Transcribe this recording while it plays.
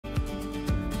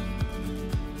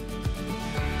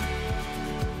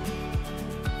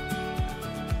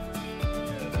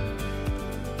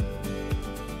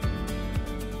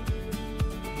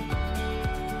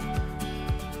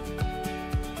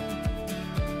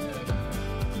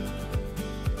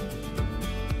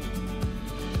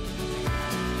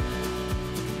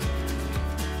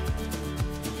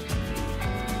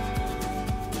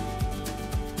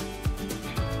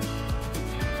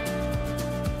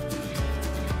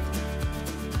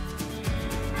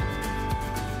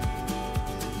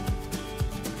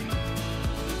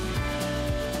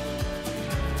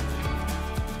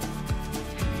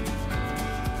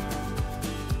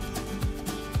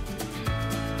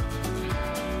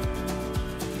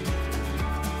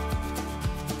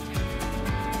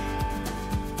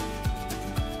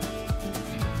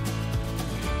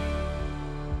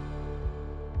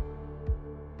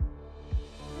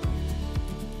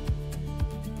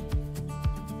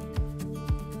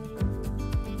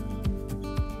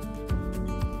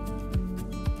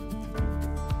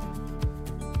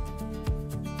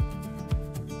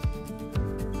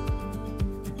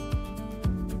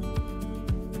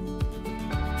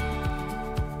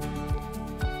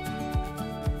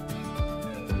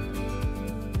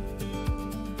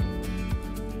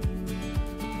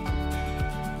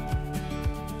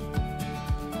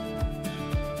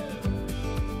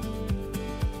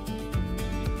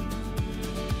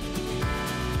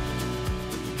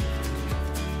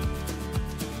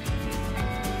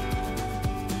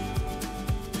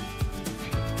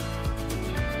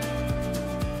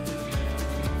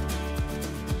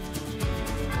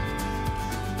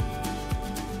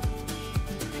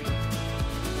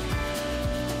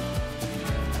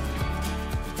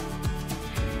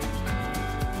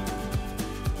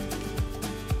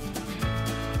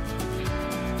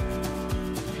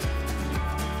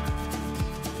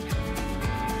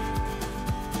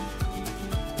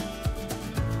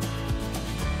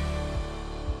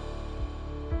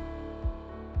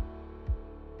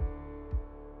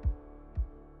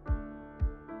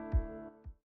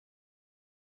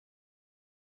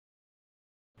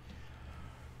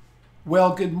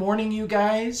Well, good morning, you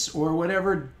guys, or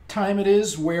whatever time it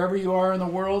is, wherever you are in the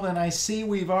world. And I see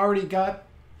we've already got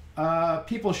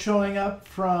people showing up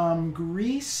from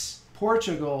Greece,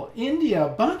 Portugal, India, a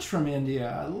bunch from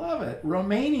India. I love it.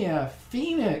 Romania,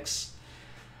 Phoenix,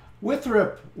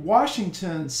 Winthrop,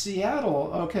 Washington,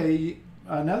 Seattle. Okay,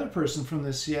 another person from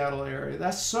the Seattle area.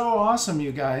 That's so awesome,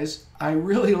 you guys. I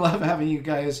really love having you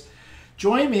guys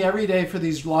join me every day for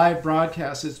these live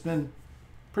broadcasts. It's been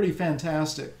pretty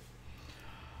fantastic.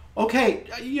 Okay,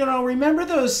 remember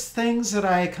those things that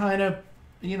I kind of,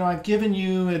 I've given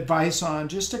you advice on,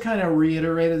 just to kind of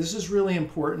reiterate it. This is really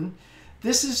important.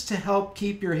 This is to help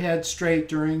keep your head straight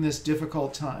during this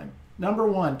difficult time. Number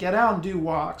one, get out and do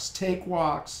walks. Take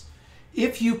walks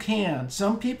if you can.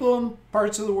 Some people in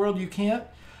parts of the world you can't,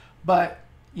 but,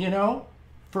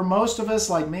 for most of us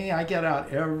like me, I get out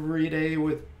every day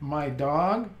with my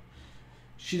dog.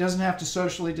 She doesn't have to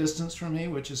socially distance from me,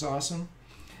 which is awesome.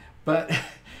 But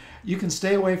you can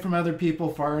stay away from other people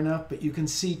far enough, but you can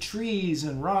see trees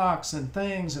and rocks and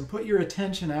things and put your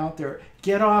attention out there.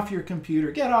 Get off your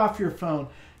computer, get off your phone.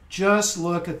 Just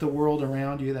look at the world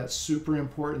around you. That's super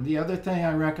important. The other thing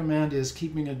I recommend is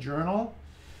keeping a journal.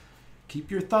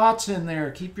 Keep your thoughts in there,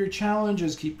 keep your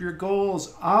challenges, keep your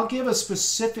goals. I'll give a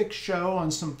specific show on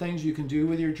some things you can do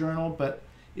with your journal, but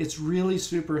it's really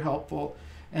super helpful.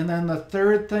 And then the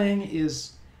third thing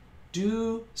is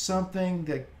do something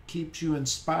that keeps you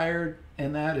inspired,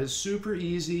 and that is super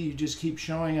easy. You just keep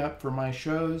showing up for my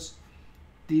shows.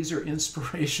 These are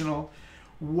inspirational.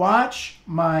 Watch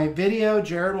my video.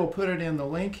 Jared will put it in the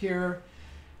link here.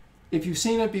 If you've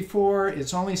seen it before,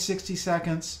 it's only 60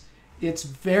 seconds. It's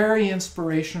very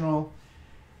inspirational.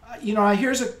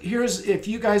 Here's if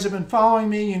you guys have been following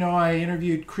me, I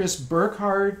interviewed Chris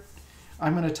Burkhardt.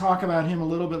 I'm going to talk about him a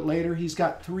little bit later. He's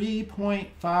got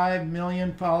 3.5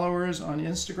 million followers on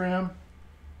Instagram.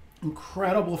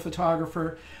 Incredible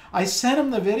photographer. I sent him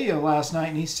the video last night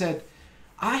and he said,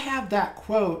 I have that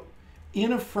quote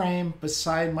in a frame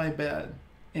beside my bed.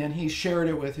 And he shared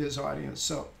it with his audience.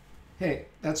 So, hey,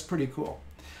 that's pretty cool.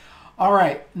 All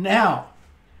right, now,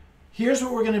 here's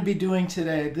what we're going to be doing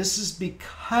today. This is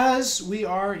because we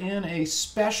are in a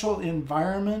special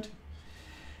environment.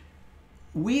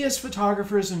 We as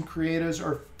photographers and creatives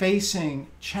are facing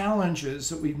challenges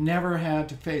that we've never had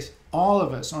to face. All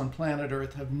of us on planet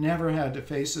Earth have never had to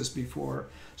face this before.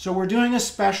 So we're doing a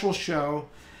special show,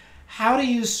 how to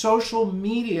use social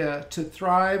media to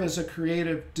thrive as a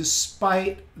creative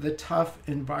despite the tough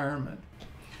environment.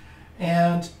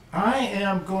 And I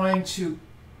am going to,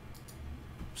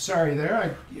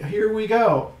 here we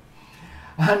go.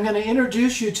 I'm going to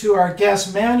introduce you to our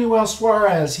guest, Manuel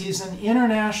Suarez. He's an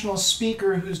international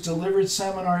speaker who's delivered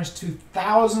seminars to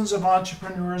thousands of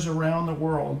entrepreneurs around the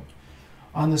world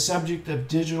on the subject of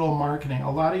digital marketing.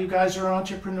 A lot of you guys are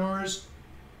entrepreneurs.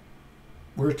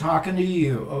 We're talking to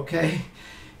you, okay?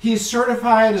 He's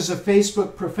certified as a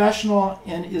Facebook professional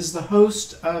and is the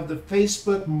host of the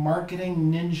Facebook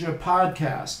Marketing Ninja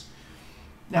podcast.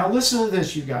 Now listen to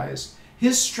this, you guys.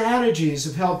 His strategies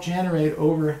have helped generate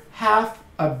over 500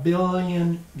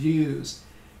 million views.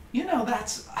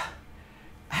 That's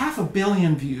 500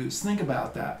 million views. Think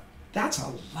about that. That's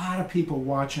a lot of people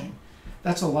watching.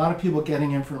 That's a lot of people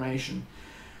getting information.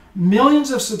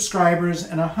 Millions of subscribers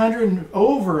and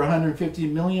over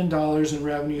 $150 million in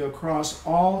revenue across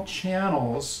all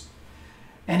channels.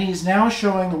 And he's now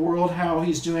showing the world how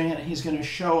he's doing it. He's going to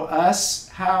show us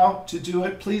how to do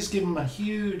it. Please give him a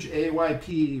huge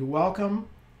AYP welcome.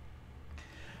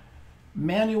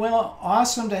 Manuel,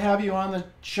 awesome to have you on the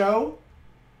show.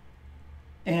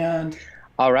 And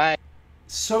all right.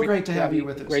 So great to have you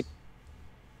with us. Great.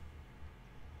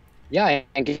 Yeah,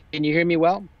 and can you hear me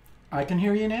well? I can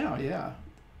hear you now, yeah.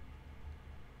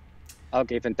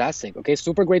 Okay, fantastic. Okay,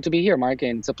 super great to be here, Mark,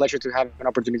 and it's a pleasure to have an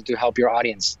opportunity to help your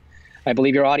audience. I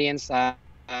believe your audience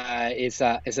is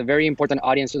a very important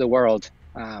audience to the world.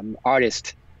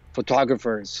 Artists,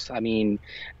 photographers,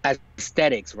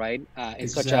 aesthetics, right?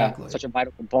 It's exactly. such a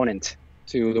vital component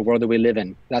to the world that we live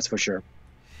in. That's for sure.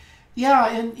 Yeah,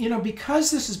 and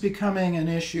because this is becoming an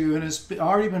issue and it's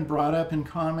already been brought up in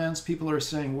comments, people are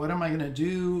saying, what am I going to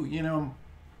do?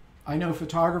 I know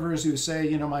photographers who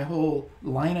say, my whole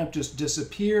lineup just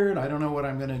disappeared. I don't know what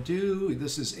I'm going to do.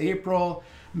 This is April,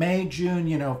 May,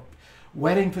 June,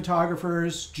 wedding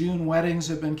photographers, June weddings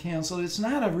have been canceled. It's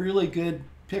not a really good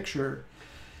picture.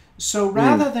 So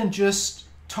rather than just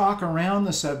talk around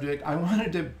the subject, I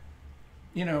wanted to,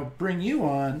 bring you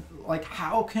on, like,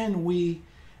 how can we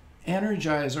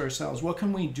energize ourselves? What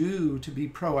can we do to be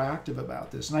proactive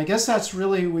about this? And I guess that's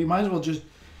really, we might as well just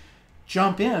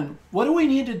jump in. What do we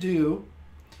need to do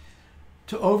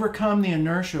to overcome the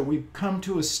inertia, we come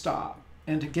to a stop.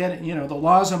 And to get it, the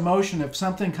laws of motion, if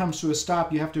something comes to a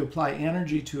stop, you have to apply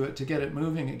energy to it to get it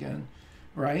moving again,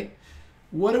 right?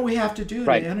 What do we have to do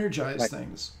to energize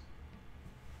things?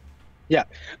 Yeah,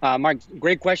 Mark,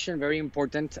 great question, very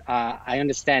important. I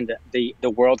understand that the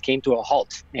world came to a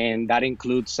halt, and that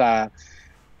includes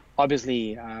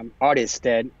obviously artists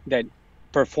that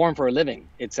perform for a living.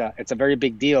 It's a very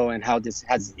big deal, and how this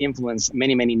has influenced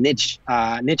many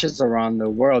niches around the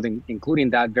world, including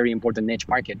that very important niche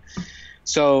market.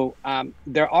 So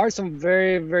there are some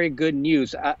very, very good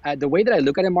news. The way that I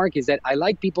look at it, Mark, is that I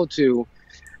like people to.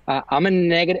 I'm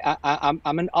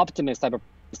an optimist type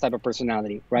of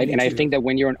personality, right? And I think that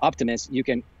when you're an optimist, you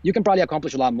can probably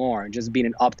accomplish a lot more just being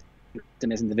an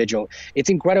optimist individual. It's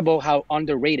incredible how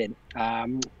underrated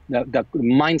the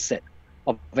mindset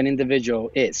of an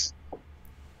individual is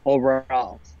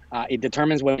overall. It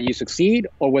determines whether you succeed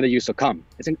or whether you succumb.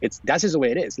 That's just the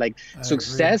way it is. Like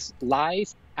success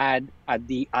lies at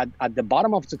the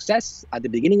bottom of success. At the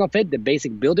beginning of it, the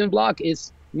basic building block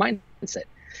is mindset.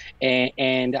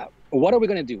 And what are we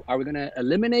going to do? Are we going to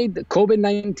eliminate the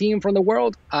COVID-19 from the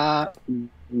world?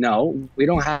 No, we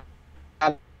don't have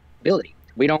ability.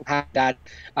 We don't have that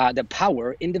the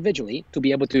power individually to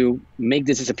be able to make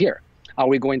this disappear. Are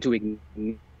we going to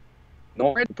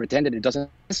ignore it, pretend that it doesn't?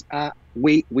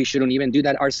 We shouldn't even do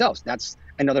that ourselves. That's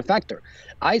another factor.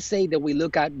 I say that we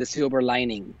look at the silver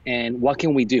lining and what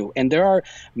can we do? And there are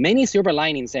many silver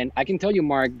linings. And I can tell you,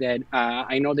 Mark, that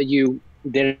I know that you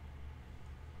did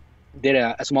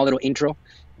a small little intro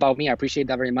about me. I appreciate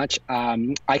that very much.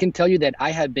 I can tell you that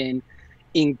I have been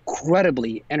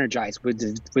incredibly energized with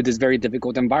this very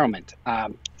difficult environment.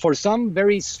 For some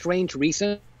very strange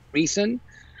reason,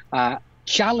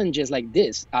 challenges like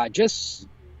this just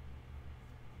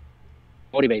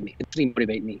motivate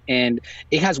me. And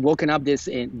it has woken up this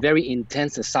very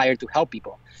intense desire to help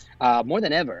people more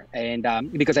than ever. And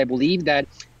because I believe that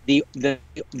the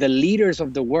leaders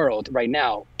of the world right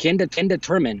now can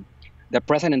determine the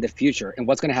present and the future and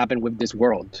what's going to happen with this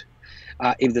world.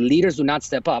 If the leaders do not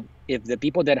step up, if the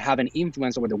people that have an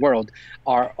influence over the world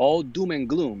are all doom and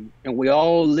gloom, and we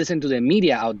all listen to the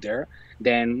media out there,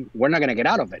 then we're not going to get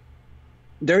out of it.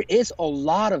 There is a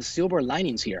lot of silver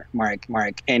linings here, Mark.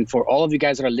 And for all of you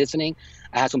guys that are listening,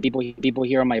 I have some people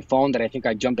here on my phone that I think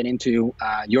are jumping into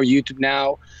your YouTube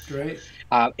now. Great.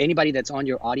 Anybody that's on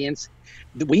your audience,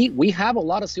 we have a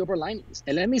lot of silver linings.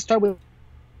 And let me start with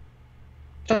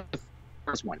the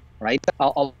first one, right?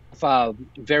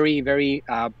 Very, very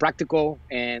practical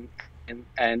and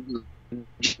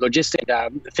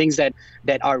logistic things that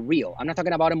are real. I'm not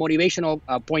talking about a motivational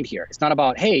point here. It's not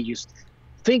about, hey, you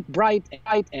think bright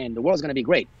and the world's going to be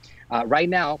great. Right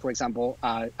now, for example,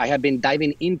 I have been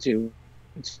diving into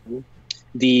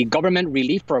the government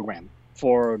relief program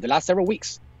for the last several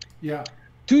weeks. Yeah.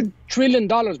 $2 trillion,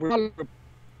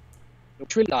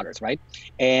 right?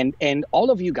 And all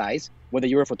of you guys, whether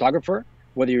you're a photographer,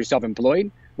 whether you're self-employed,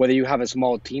 whether you have a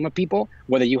small team of people,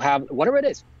 whether you have whatever it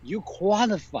is, you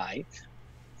qualify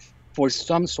for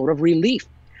some sort of relief.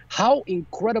 How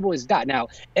incredible is that? Now,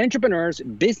 entrepreneurs,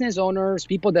 business owners,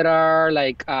 people that are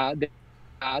like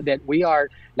that we are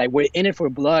like we're in it for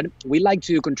blood. We like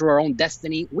to control our own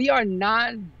destiny. We are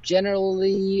not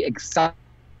generally excited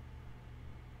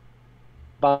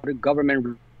about the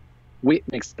government. We're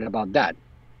excited about that.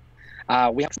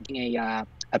 We have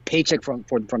a paycheck from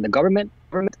the government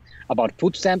about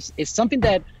food stamps. It's something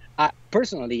that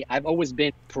personally I've always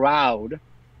been proud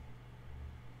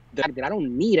that I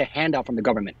don't need a handout from the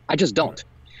government. I just don't.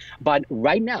 But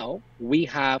right now we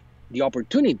have the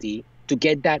opportunity to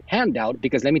get that handout,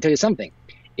 because let me tell you something.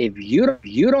 If you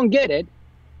don't get it,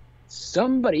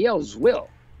 somebody else will.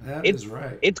 That is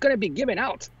right. It's going to be given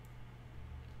out.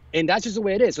 And that's just the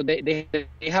way it is. So they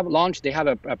have launched, they have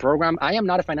a program. I am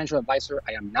not a financial advisor.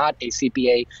 I am not a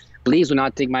CPA. Please do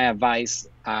not take my advice.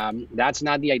 That's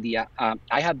not the idea.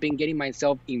 I have been getting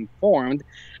myself informed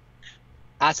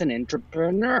as an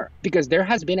entrepreneur, because there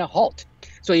has been a halt.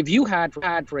 So if you had,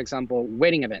 for example,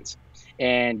 wedding events,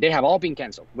 and they have all been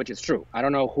canceled, which is true. I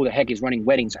don't know who the heck is running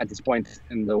weddings at this point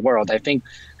in the world. I think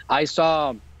I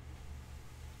saw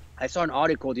an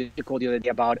article the other day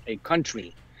about a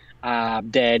country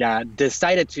that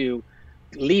decided to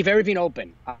leave everything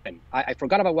open. I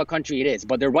forgot about what country it is,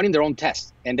 but they're running their own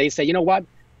tests. And they say, you know what?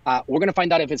 We're going to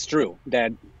find out if it's true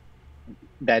that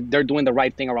they're doing the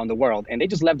right thing around the world. And they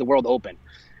just left the world open.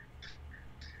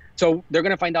 So they're going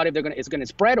to find out if it's going to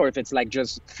spread, or if it's like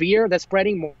just fear that's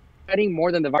spreading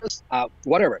more than the virus,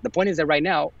 whatever. The point is that right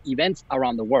now, events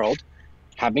around the world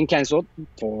have been canceled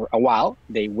for a while.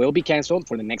 They will be canceled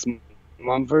for the next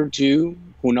month or two,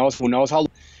 Who knows how.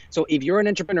 So if you're an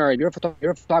entrepreneur, if you're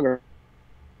a photographer,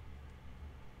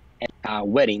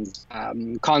 weddings,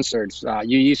 concerts,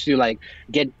 you used to like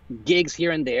get gigs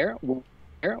here and there.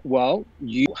 Well,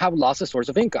 you have lost a source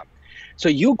of income, so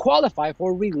you qualify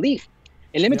for relief.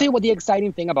 And let me tell you what the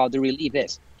exciting thing about the relief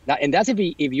is. And that's if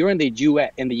you're in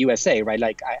the USA, right?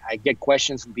 Like I get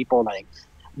questions from people like,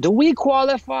 do we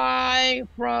qualify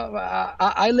from?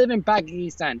 I live in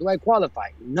Pakistan. Do I qualify?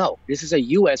 No, this is a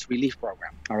U.S. relief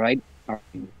program. All right,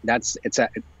 it's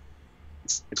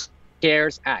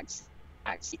CARES Act.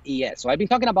 Yes. So I've been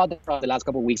talking about that for the last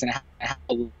couple of weeks, and I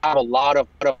have a lot of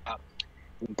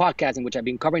podcasts in which I've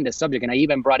been covering the subject, and I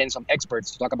even brought in some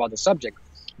experts to talk about the subject.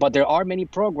 But there are many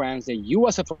programs that you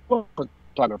as a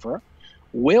photographer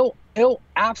will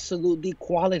absolutely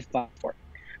qualify for.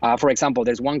 For example,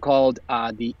 there's one called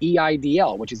the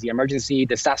EIDL, which is the Emergency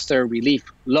Disaster Relief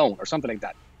Loan or something like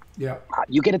that. Yeah.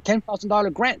 You get a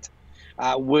 $10,000 grant,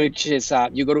 which is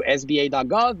you go to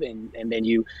SBA.gov and then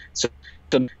you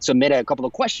submit a couple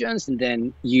of questions, and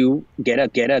then you get a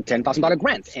 $10,000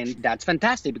 grant. And that's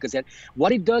fantastic because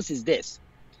what it does is this.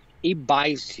 It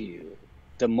buys you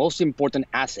the most important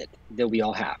asset that we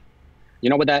all have. You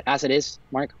know what that asset is,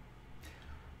 Mark?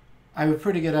 I have a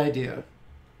pretty good idea,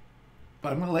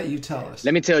 but I'm going to let you tell us.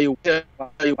 Let me tell you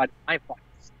what my thought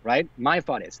is, right? My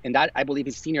thought is, and that I believe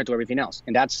is senior to everything else,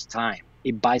 and that's time.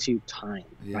 It buys you time,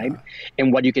 right?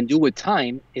 And what you can do with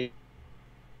time is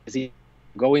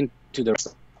go into the rest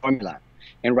of the formula.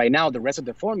 And right now, the rest of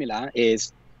the formula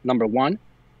is, number one,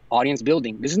 audience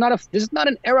building. This is not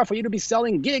an era for you to be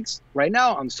selling gigs right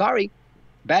now. I'm sorry.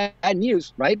 Bad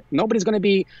news, right? Nobody's going to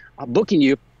be booking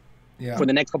you for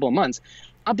the next couple of months.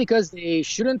 Not because they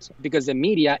shouldn't, because the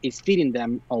media is feeding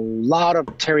them a lot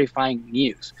of terrifying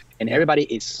news, and everybody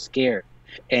is scared.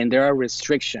 And there are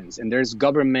restrictions, and there's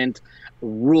government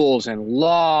rules and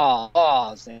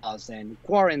laws and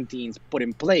quarantines put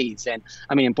in place. And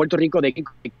I mean, in Puerto Rico, they can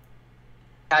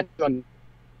catch you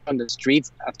on the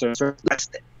streets after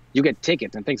arrested. You get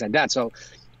tickets and things like that. So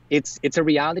it's a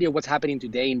reality of what's happening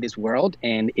today in this world,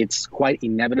 and it's quite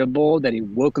inevitable that it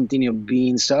will continue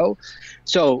being so.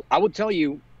 So I would tell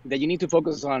you that you need to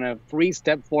focus on a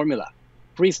 3-step formula,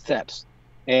 3 steps.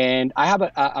 And I have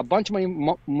a bunch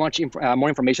more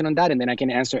information on that, and then I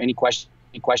can answer any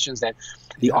questions that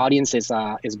the audience is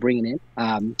bringing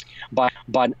in. But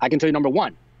I can tell you, number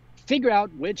one, figure out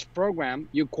which program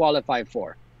you qualify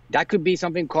for. That could be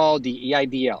something called the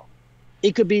EIDL.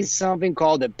 It could be something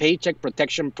called the Paycheck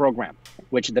Protection Program,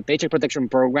 which the Paycheck Protection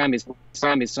Program is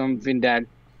something that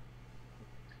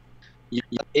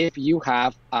if you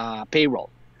have payroll,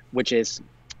 which is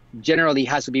generally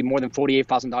has to be more than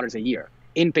 $48,000 a year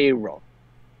in payroll,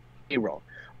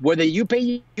 whether you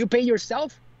pay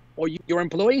yourself or your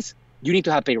employees, you need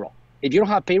to have payroll. If you don't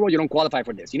have payroll, you don't qualify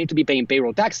for this. You need to be paying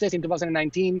payroll taxes in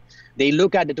 2019. They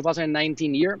look at the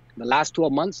 2019 year, the last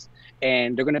 12 months,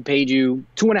 and they're going to pay you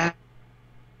 2.5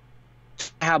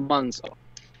 months.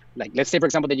 Like, let's say, for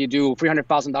example, that you do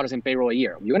 $300,000 in payroll a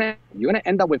year. You're gonna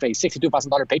end up with a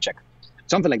 $62,000 paycheck,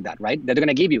 something like that, right? That they're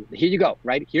gonna give you. Here you go,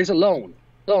 right? Here's a loan.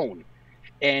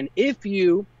 And if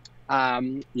you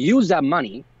use that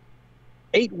money,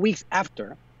 8 weeks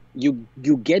after, you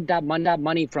get that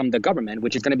money from the government,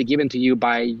 which is going to be given to you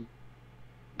by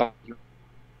as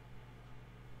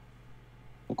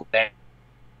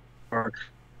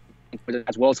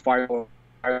well as Fargo.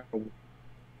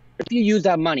 If you use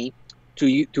that money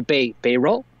to pay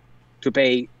payroll, to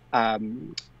pay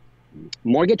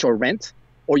mortgage or rent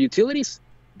or utilities,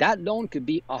 that loan could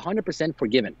be 100%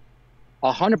 forgiven.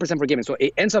 100% forgiven. So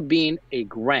it ends up being a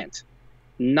grant,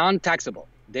 non-taxable.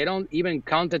 They don't even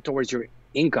count it towards your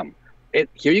income.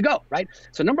 Here you go, right?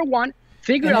 So number one,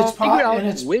 figure out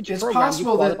which it's program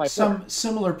possible you qualify that for. some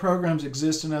similar programs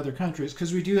exist in other countries,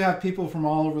 because we do have people from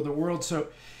all over the world. So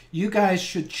you guys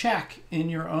should check in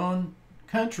your own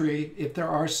country if there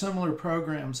are similar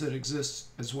programs that exist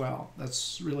as well.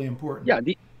 That's really important. Yeah.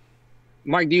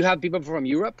 Mark, do you have people from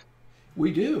Europe?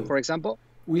 We do. For example?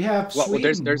 We have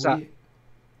Sweden.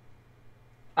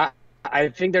 I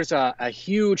think there's a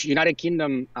huge United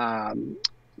Kingdom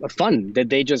fund that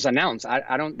they just announced.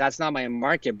 I don't. That's not my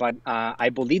market, but I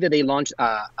believe that they launched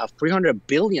a $300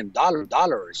 billion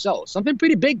or so. Something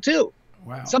pretty big too.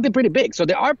 Wow. Something pretty big. So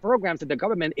there are programs that the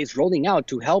government is rolling out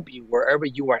to help you wherever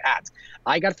you are at.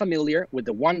 I got familiar with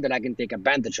the one that I can take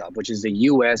advantage of, which is the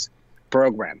U.S.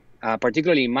 program.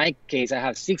 Particularly in my case, I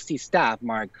have 60 staff,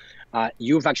 Mark.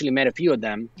 You've actually met a few of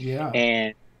them. Yeah.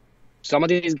 And some of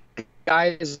these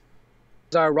guys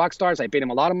are rock stars. I paid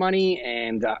them a lot of money,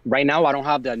 and right now I don't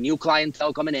have the new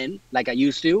clientele coming in like I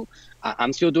used to.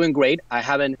 I'm still doing great. I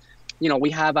haven't, we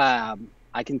have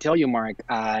I can tell you, Mark,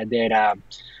 that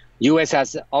U.S.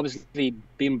 has obviously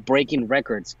been breaking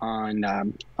records on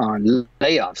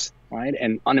layoffs, right,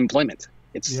 and unemployment.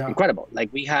 It's Yeah. incredible.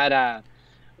 Like we had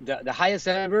the highest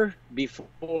ever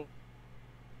before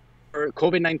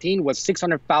COVID-19 was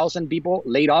 600,000 people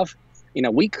laid off in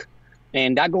a week.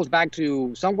 And that goes back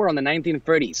to somewhere on the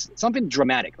 1930s, something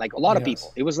dramatic, like a lot of people.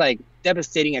 Yes. It was like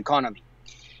devastating economy.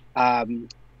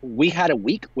 We had a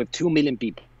week with 2 million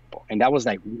people, and that was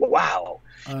like, wow.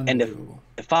 And Unbelievable.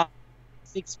 the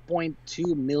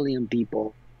 6.2 million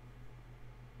people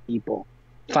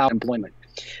filed employment.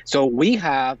 So we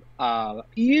have a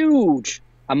huge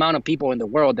amount of people in the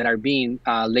world that are being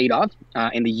laid off.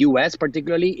 In the U.S.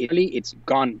 particularly, Italy, it's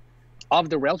gone off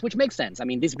the rails, which makes sense. I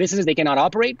mean, these businesses, they cannot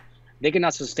operate. They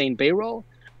cannot sustain payroll.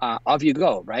 Off you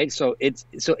go, right? So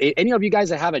any of you guys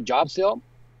that have a job still,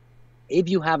 if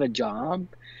you have a job,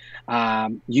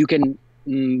 you can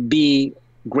be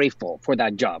grateful for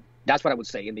that job. That's what I would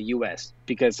say in the U.S.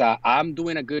 because I'm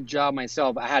doing a good job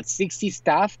myself. I had 60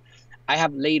 staff. I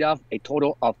have laid off a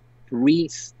total of 3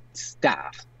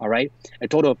 staff. All right, a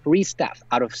total of 3 staff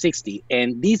out of 60.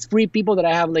 And these 3 people that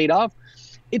I have laid off,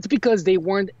 it's because they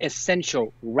weren't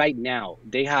essential right now.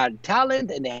 They had talent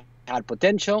and they had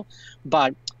potential,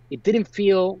 but it didn't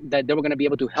feel that they were going to be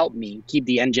able to help me keep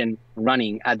the engine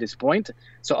running at this point.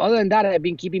 So other than that, I've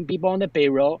been keeping people on the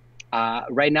payroll.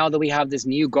 Right now that we have this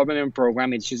new government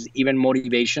program, it's just even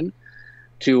motivation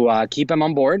to keep them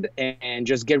on board and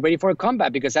just get ready for a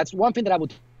comeback. Because that's one thing that I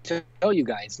would tell you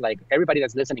guys, like everybody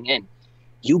that's listening in,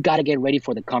 you got to get ready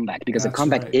for the comeback because the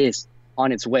comeback is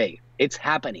on its way. It's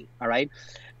happening. All right.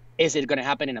 Is it going to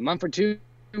happen in a month or two?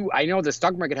 I know the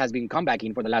stock market has been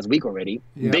comebacking for the last week already,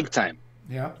 big time.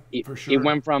 Yeah, for sure. It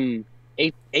went from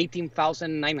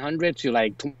 18,900 to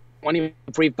like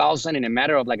 23,000 in a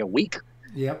matter of like a week.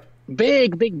 Yep.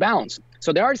 Big bounce.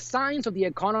 So there are signs of the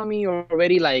economy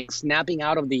already like snapping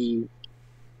out of the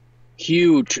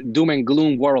huge doom and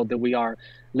gloom world that we are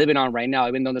living on right now,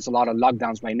 even though there's a lot of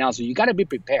lockdowns right now. So you got to be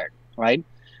prepared, right?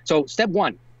 So step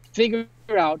 1, figure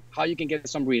out how you can get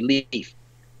some relief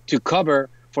to cover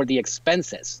for the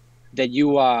expenses that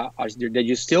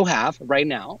you still have right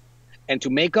now, and to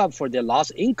make up for the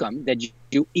lost income that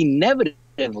you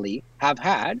inevitably have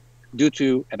had due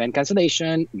to event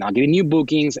cancellation, not getting new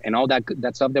bookings, and all that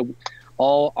stuff that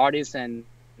all artists and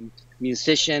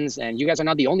musicians, and you guys are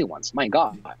not the only ones. My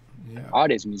God,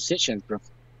 artists, musicians,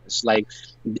 like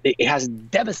it has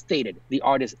devastated the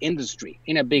artist industry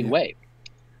in a big way.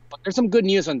 But there's some good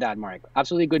news on that, Mark.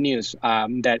 Absolutely good news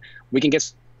that we can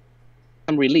get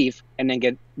some relief and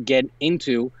then get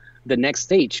into the next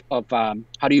stage of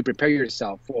how do you prepare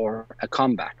yourself for a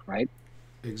comeback, right?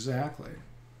 Exactly.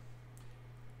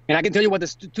 And I can tell you what the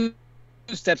 2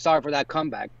 steps are for that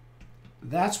comeback.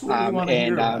 That's what we want to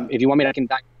hear about. If you want me, I can.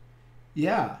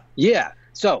 Yeah.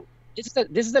 So this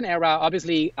is an era.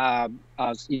 Obviously,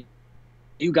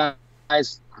 you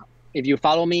guys, if you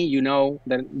follow me, you know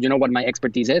what my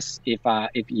expertise is.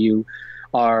 If you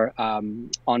are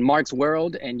on Mark's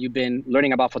world and you've been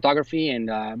learning about photography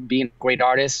and being a great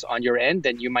artist on your end,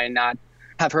 then you might not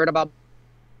have heard about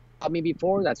me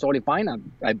before. That's totally fine.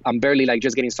 I'm barely like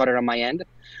just getting started on my end,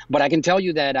 but I can tell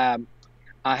you that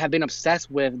I have been obsessed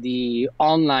with the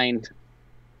online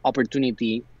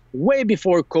opportunity way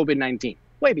before COVID-19.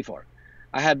 Way before.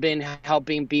 I have been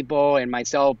helping people and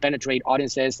myself penetrate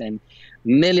audiences and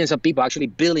millions of people, actually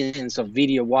billions of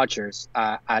video watchers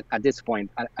at this point.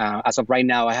 As of right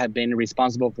now, I have been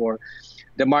responsible for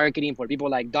the marketing for people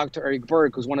like Dr. Eric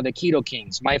Berg, who's one of the keto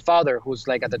kings. My father, who's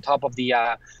like at the top of the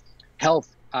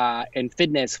health and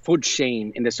fitness food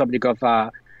chain in the subject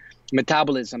of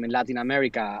metabolism in Latin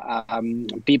America.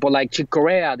 People like Chick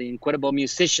Corea, the incredible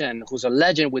musician, who's a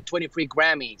legend with 23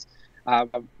 Grammys.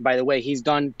 By the way, he's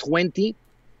done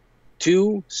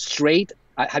 22 straight.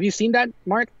 Have you seen that,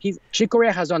 Mark? Chick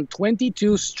Corea has done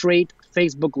 22 straight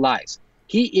Facebook Lives.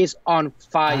 He is on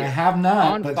fire. I have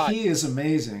not, but he is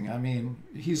amazing. I mean,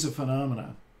 he's a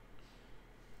phenomenon.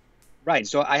 Right.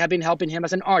 So I have been helping him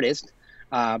as an artist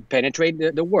penetrate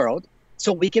the world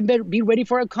so we can be ready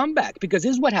for a comeback, because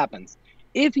this is what happens.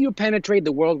 If you penetrate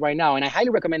the world right now, and I highly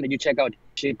recommend that you check out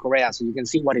Chick Corea so you can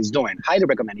see what he's doing. Highly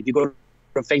recommend. If you go to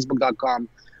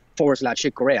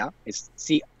facebook.com/Chick Corea, it's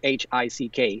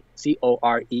ChickCorea.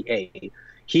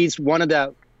 He's one of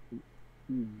the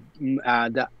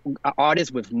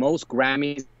artists with most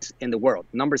Grammys in the world.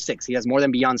 Number 6. He has more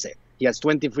than Beyonce. He has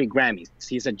 23 Grammys.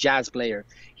 He's a jazz player.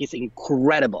 He's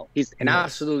incredible. He's an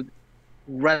absolute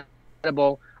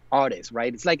incredible artist,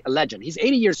 right? It's like a legend. He's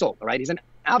 80 years old, right? He's an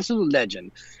absolute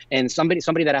legend, and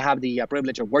somebody that I have the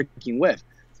privilege of working with.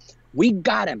 We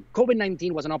got him.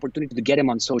 COVID-19 was an opportunity to get him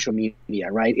on social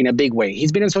media, right? In a big way.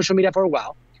 He's been on social media for a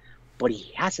while, but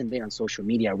he hasn't been on social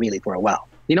media really for a while.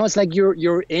 You know, it's like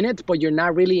you're in it, but you're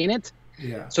not really in it.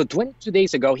 Yeah. So 22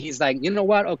 days ago, he's like, you know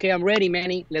what? Okay, I'm ready,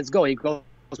 Manny. Let's go. He calls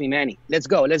me Manny. Let's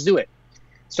go. Let's do it.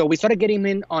 So we started getting him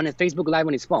in on a Facebook Live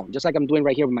on his phone, just like I'm doing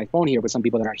right here with my phone here with some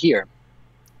people that are here.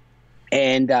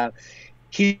 And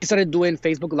he started doing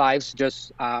Facebook Lives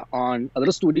just on a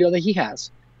little studio that he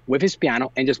has with his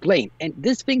piano and just playing. And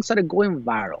this thing started going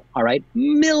viral, all right?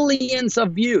 Millions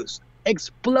of views,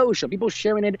 explosion, people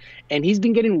sharing it. And he's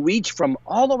been getting reach from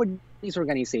all over these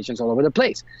organizations all over the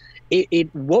place.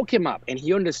 It woke him up, and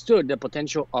he understood the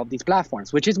potential of these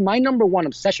platforms, which is my number one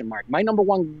obsession, Mark. My number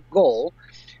one goal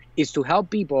is to help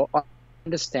people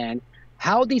understand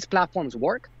how these platforms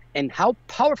work and how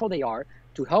powerful they are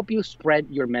to help you spread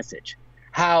your message.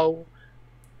 How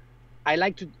I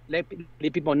like to let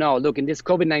people know, look, in this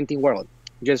COVID-19 world,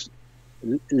 just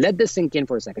let this sink in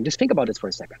for a second. Just think about this for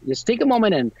a second. Just take a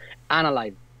moment and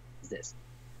analyze this.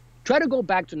 Try to go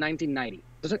back to 1990.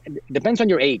 It depends on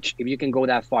your age, if you can go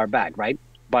that far back, right?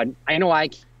 But I know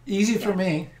Easy for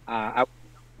me.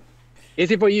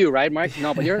 Easy for you, right, Mark?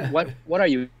 No, but you're, what are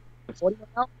you, 40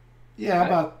 now? Yeah, right?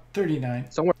 About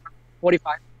 39. Somewhere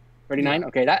 45, 39? Yeah.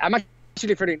 Okay, I'm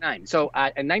actually 39. So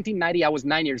in 1990, I was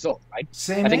 9 years old, right?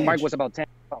 Same I think age. Mark was about 10,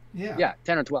 12. Yeah,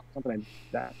 10 or 12, something like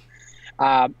that.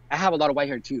 I have a lot of white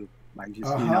hair too, Mark.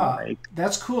 Just, you know, like,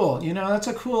 that's cool. You know, that's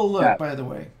a cool look, yeah. by the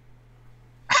way.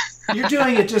 You're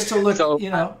doing it just to look, So, you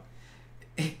know,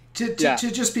 to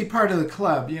just be part of the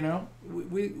club, you know.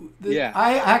 Yeah.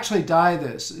 I actually dye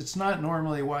this. It's not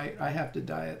normally white. I have to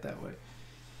dye it that way.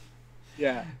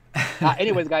 Yeah.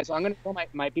 Anyways, guys, so I'm going to tell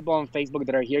my people on Facebook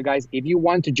that are here, guys, if you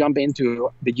want to jump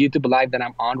into the YouTube Live that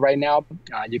I'm on right now,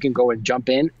 you can go and jump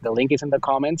in. The link is in the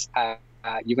comments.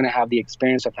 You're going to have the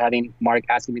experience of having Mark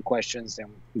asking me questions, and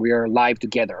we're live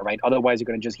together, right? Otherwise, you're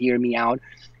going to just hear me out.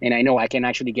 And I know I can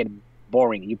actually get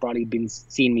boring. You've probably been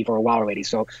seeing me for a while already.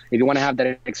 So if you want to have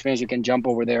that experience, you can jump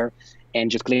over there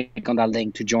and just click on that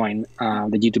link to join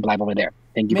the YouTube Live over there.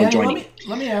 Thank you for joining.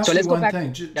 Let me ask you one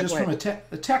thing, just from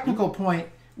a technical point.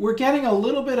 We're getting a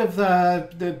little bit of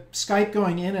the Skype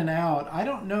going in and out. I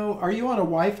don't know. Are you on a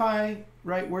Wi-Fi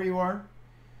right where you are?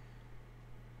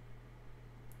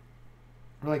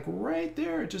 Like right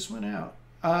there, it just went out.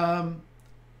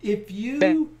 If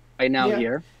you right now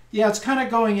here. Yeah, it's kind of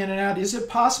going in and out. Is it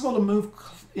possible to move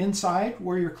inside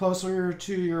where you're closer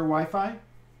to your Wi-Fi?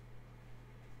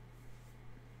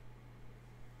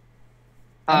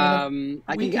 I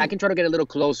can try to get a little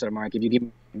closer, Mark. If you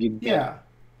give yeah,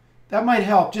 that might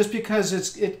help. Just because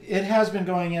it has been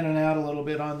going in and out a little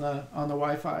bit on the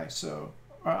Wi-Fi, so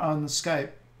on the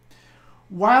Skype.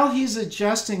 While he's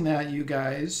adjusting that, you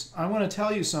guys, I want to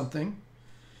tell you something.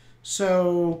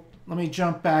 So let me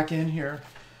jump back in here.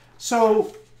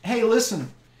 So hey,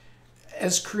 listen.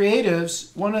 As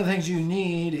creatives, one of the things you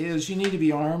need to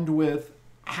be armed with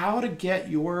how to get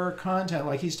your content.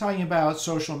 Like he's talking about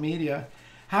social media.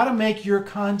 How to make your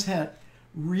content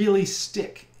really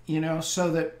stick, you know,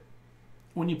 so that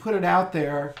when you put it out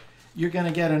there, you're going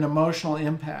to get an emotional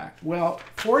impact. Well,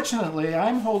 fortunately,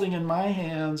 I'm holding in my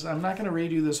hands, I'm not going to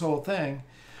read you this whole thing,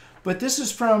 but this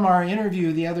is from our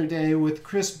interview the other day with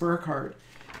Chris Burkhardt.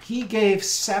 He gave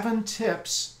 7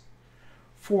 tips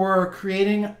for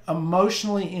creating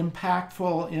emotionally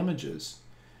impactful images.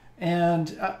 And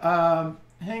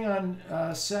hang on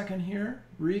a second here,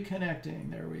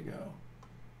 reconnecting, there we go.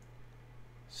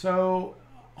 So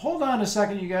hold on a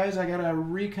second, you guys. I gotta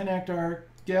reconnect our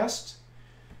guest.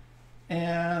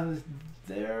 And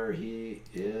there he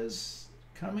is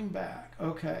coming back.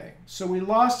 Okay, so we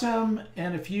lost him,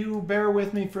 and if you bear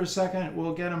with me for a second,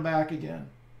 we'll get him back again.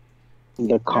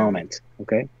 The comment,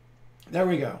 okay? There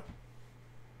we go.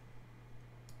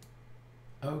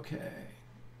 Okay.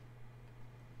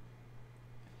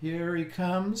 Here he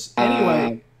comes.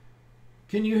 Anyway,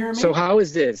 can you hear me? So how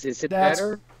is this? Is it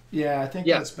better? Yeah, I think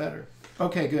that's better.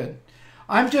 Okay, good.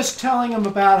 I'm just telling him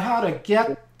about how to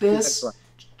get this.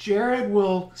 Jared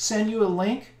will send you a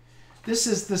link. This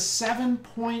is the 7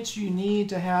 points you need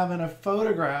to have in a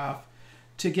photograph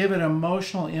to give it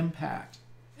emotional impact.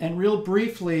 And real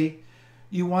briefly,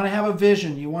 you want to have a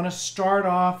vision. You want to start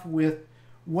off with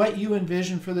what you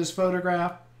envision for this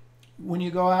photograph. When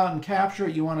you go out and capture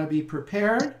it, you want to be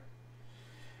prepared.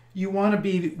 You want to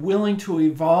be willing to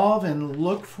evolve and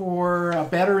look for a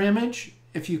better image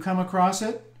if you come across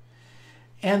it.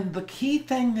 And the key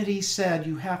thing that he said,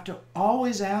 you have to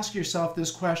always ask yourself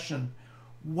this question: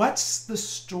 what's the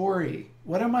story?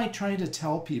 What am I trying to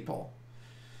tell people?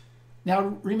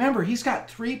 Now, remember, he's got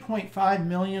 3.5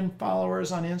 million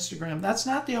followers on Instagram. That's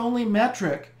not the only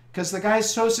metric because the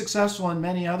guy's so successful in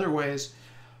many other ways,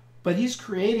 but he's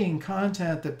creating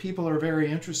content that people are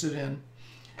very interested in.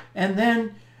 And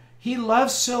then he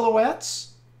loves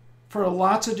silhouettes for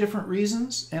lots of different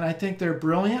reasons, and I think they're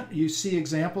brilliant. You see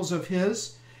examples of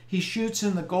his. He shoots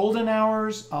in the golden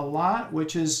hours a lot,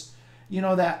 which is, you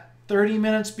know, that 30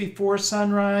 minutes before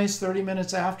sunrise, 30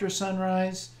 minutes after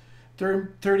sunrise,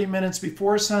 30 minutes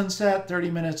before sunset,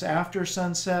 30 minutes after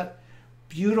sunset.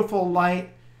 Beautiful light,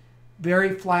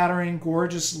 very flattering,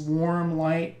 gorgeous, warm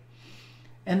light.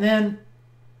 And then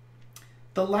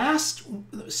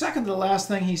second to the last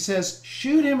thing he says,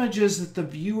 shoot images that the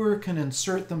viewer can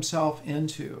insert themselves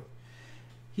into.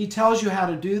 He tells you how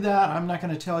to do that. I'm not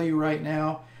going to tell you right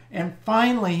now. And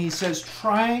finally, he says,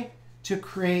 try to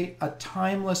create a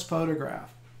timeless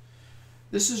photograph.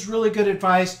 This is really good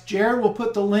advice. Jared will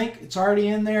put the link. It's already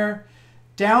in there.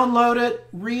 Download it,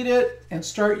 read it, and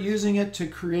start using it to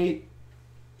create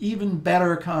even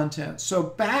better content. So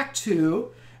back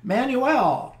to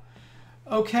Manuel.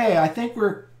 Okay, I think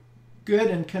we're good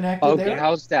and connected there. Okay,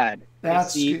 how's that?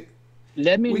 That's good.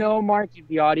 Let me know, Mark, if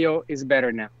the audio is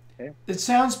better now. Okay? It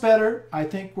sounds better. I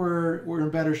think we're in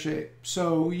better shape.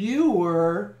 So you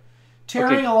were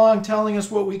tearing along telling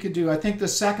us what we could do. I think the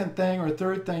second thing or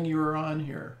third thing you were on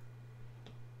here.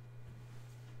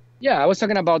 Yeah, I was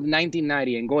talking about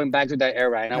 1990 and going back to that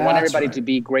era. And I want everybody to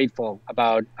be grateful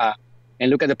about and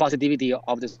look at the positivity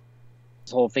of this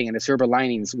whole thing and the silver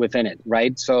linings within it,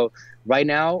 right? So right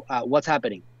now, what's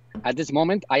happening? At this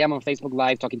moment, I am on Facebook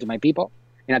Live talking to my people.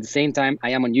 And at the same time,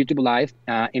 I am on YouTube Live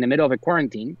in the middle of a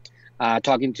quarantine,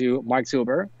 talking to Mark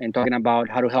Silver and talking about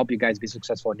how to help you guys be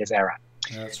successful in this era.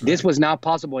 That's right. This was not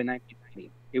possible in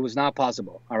 1990. It was not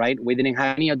possible, all right? We didn't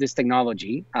have any of this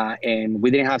technology, and we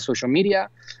didn't have social media.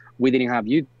 We didn't have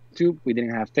YouTube. We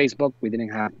didn't have Facebook. We didn't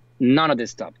have none of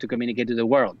this stuff to communicate to the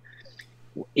world.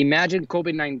 Imagine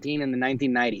COVID-19 in the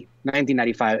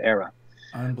 1995 era.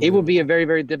 It would be a very,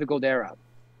 very difficult era.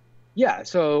 Yeah,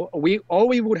 so we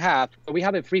have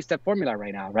a three-step formula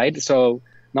right now, right? So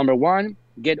number one,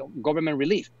 get government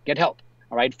relief, get help.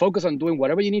 All right, focus on doing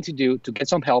whatever you need to do to get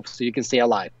some help so you can stay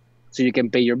alive, so you can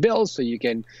pay your bills, so you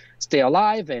can stay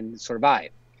alive and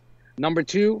survive. Number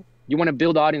two, you want to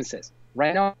build audiences.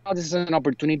 Right now, this is an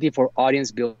opportunity for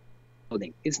audience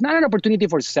building. It's not an opportunity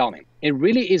for selling. It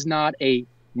really is not a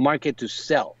market to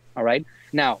sell, all right?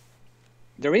 Now,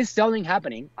 there is selling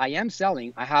happening. I am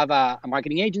selling. I have a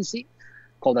marketing agency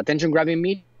called Attention Grabbing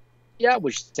Media,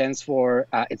 which stands for,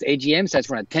 it's AGM, stands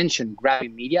for Attention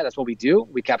Grabbing Media. That's what we do.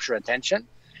 We capture attention.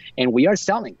 And we are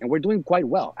selling, and we're doing quite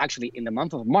well. Actually, in the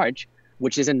month of March,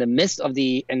 which is in the midst of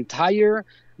the entire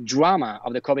drama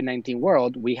of the COVID-19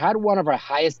 world, we had one of our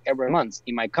highest ever months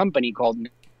in my company called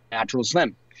Natural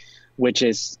Slim, which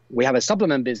is, we have a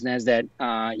supplement business that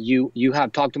you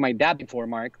have talked to my dad before,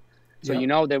 Mark. So you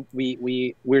know that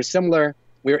we're similar.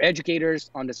 We're educators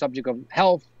on the subject of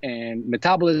health and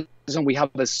metabolism. We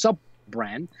have a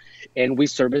sub-brand, and we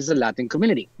service the Latin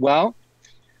community. Well,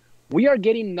 we are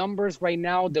getting numbers right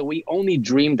now that we only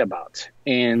dreamed about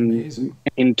in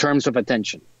terms of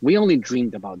attention. We only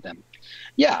dreamed about them.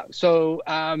 Yeah, so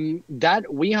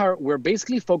we're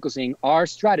basically focusing our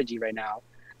strategy right now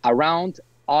around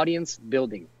audience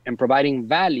building and providing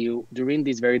value during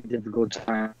these very difficult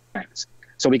times,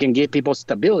 so we can give people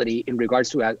stability in regards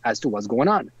to as to what's going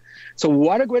on. So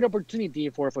what a great opportunity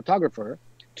for a photographer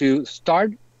to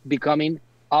start becoming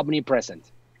omnipresent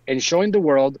and showing the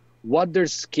world what their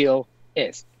skill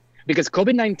is. Because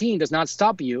COVID-19 does not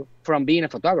stop you from being a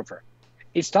photographer.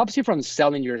 It stops you from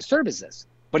selling your services,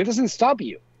 but it doesn't stop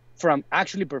you from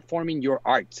actually performing your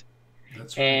art.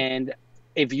 That's right. And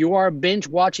if you are binge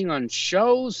watching on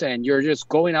shows and you're just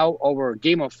going out over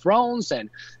Game of Thrones and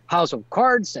House of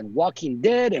Cards and Walking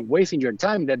Dead and wasting your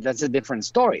time, that's a different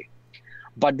story.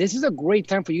 But this is a great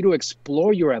time for you to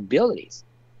explore your abilities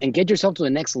and get yourself to the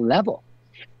next level.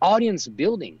 Audience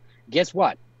building. Guess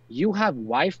what? You have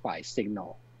Wi-Fi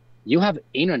signal. You have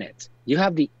internet. You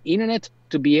have the internet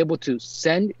to be able to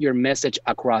send your message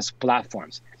across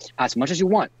platforms as much as you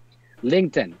want.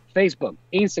 LinkedIn, Facebook,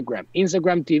 Instagram,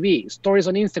 Instagram TV, stories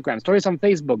on Instagram, stories on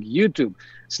Facebook, YouTube,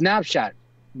 Snapchat,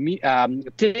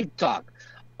 TikTok.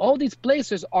 All these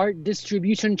places are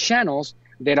distribution channels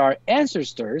that our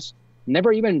ancestors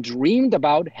never even dreamed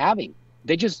about having.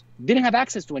 They just didn't have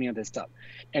access to any of this stuff.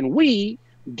 And we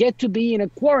get to be in a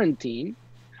quarantine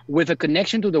with a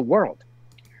connection to the world.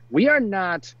 We are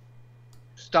not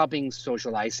stopping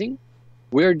socializing.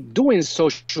 We're doing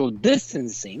social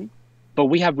distancing, but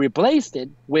we have replaced it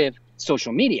with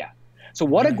social media. So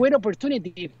what a great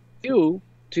opportunity for you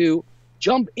to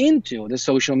jump into the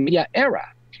social media era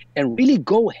and really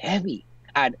go heavy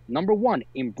at, number one,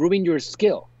 improving your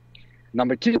skill.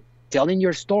 Number two, telling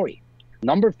your story.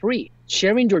 Number three,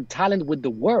 sharing your talent with the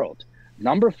world.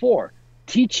 Number four,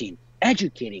 teaching,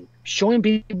 educating, showing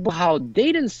people how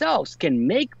they themselves can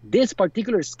make this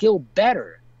particular skill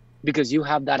better because you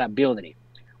have that ability.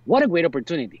 What a great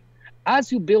opportunity.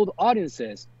 As you build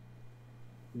audiences,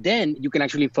 then you can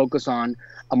actually focus on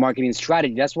a marketing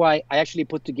strategy. That's why I actually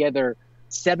put together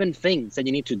 7 things that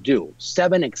you need to do,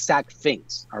 7 exact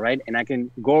things, all right? And I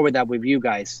can go over that with you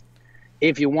guys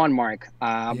if you want, Mark.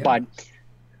 Yeah. But,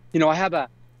 I have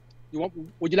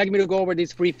would you like me to go over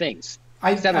these 3 things?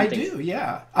 I things. do,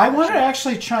 yeah. I want to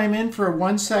actually chime in for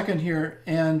 1 second here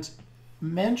and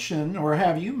mention, or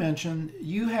have you mention,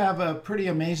 you have a pretty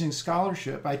amazing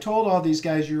scholarship. I told all these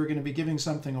guys you were going to be giving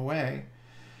something away.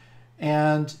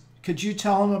 And could you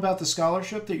tell them about the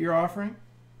scholarship that you're offering?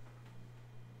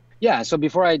 Yeah, so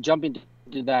before I jump into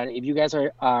that, if you guys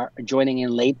are joining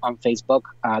in late on Facebook,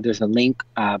 there's a link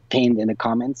pinned in the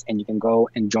comments, and you can go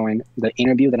and join the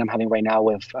interview that I'm having right now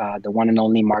with the one and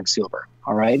only Mark Silver.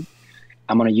 All right,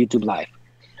 I'm on a YouTube live.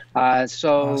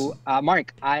 Awesome.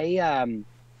 Mark,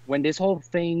 when this whole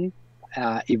thing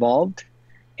evolved,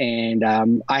 and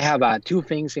I have 2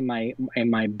 things in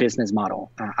my business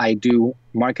model. I do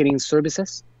marketing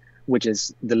services, which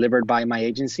is delivered by my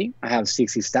agency. I have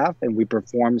 60 staff, and we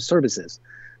perform services,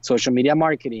 social media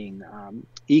marketing,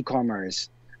 e-commerce,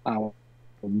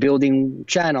 building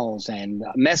channels, and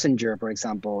messenger, for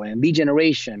example, and lead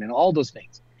generation, and all those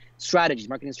things. Strategies,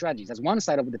 marketing strategies. That's one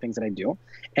side of the things that I do.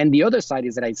 And the other side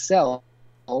is that I sell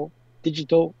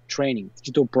digital training,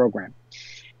 digital program.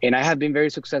 And I have been very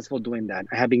successful doing that.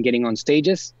 I have been getting on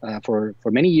stages for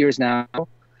many years now.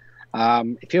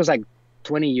 It feels like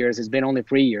 20 years. It's been only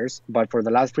 3 years. But for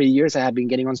the last 3 years, I have been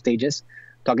getting on stages,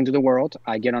 talking to the world.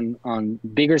 I get on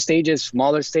bigger stages,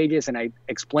 smaller stages, and I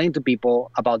explain to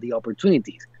people about the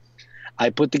opportunities. I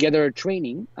put together a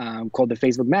training called the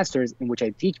Facebook Masters, in which I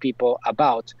teach people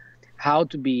about how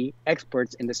to be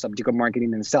experts in the subject of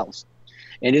marketing themselves.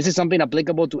 And this is something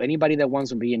applicable to anybody that wants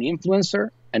to be an influencer,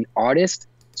 an artist,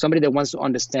 somebody that wants to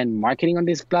understand marketing on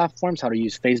these platforms, how to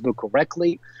use Facebook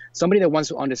correctly, somebody that wants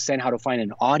to understand how to find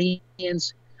an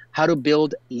audience, how to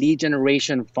build lead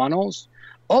generation funnels,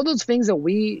 all those things that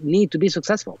we need to be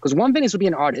successful. Because one thing is to be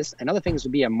an artist, another thing is to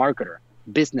be a marketer,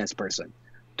 business person.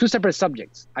 2 separate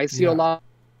subjects. I see a lot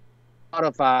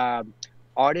of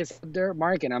artists out there,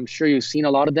 Mark, and I'm sure you've seen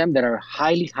a lot of them that are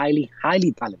highly, highly,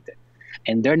 highly talented.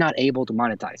 And they're not able to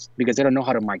monetize because they don't know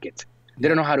how to market. They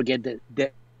don't know how to get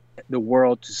the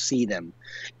world to see them.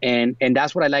 And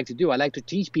that's what I like to do. I like to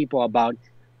teach people about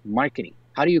marketing.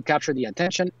 How do you capture the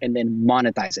attention and then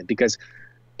monetize it? Because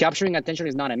capturing attention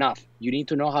is not enough. You need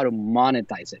to know how to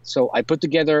monetize it. So I put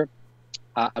together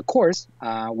a course,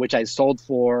 which I sold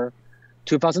for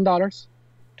 $2,000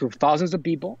 to thousands of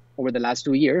people over the last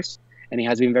 2 years, and it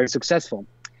has been very successful.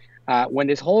 When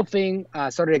this whole thing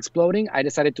started exploding, I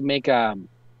decided to make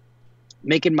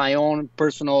it my own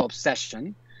personal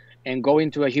obsession and go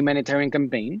into a humanitarian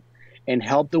campaign and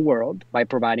help the world by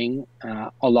providing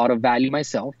a lot of value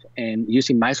myself and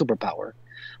using my superpower,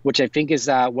 which I think is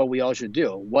what we all should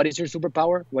do. What is your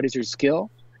superpower? What is your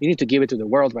skill? You need to give it to the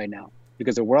world right now,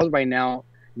 because the world right now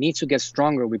needs to get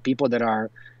stronger with people that are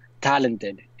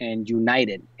talented and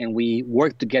united, and we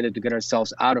work together to get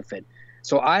ourselves out of it.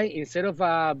 So I, instead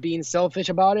of being selfish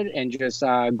about it and just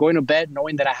going to bed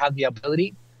knowing that I have the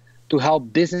ability to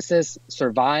help businesses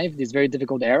survive this very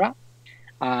difficult era,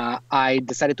 I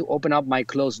decided to open up my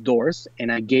closed doors,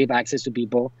 and I gave access to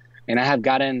people. And I have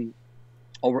gotten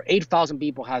over 8,000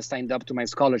 people have signed up to my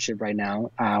scholarship right now,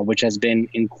 which has been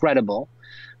incredible.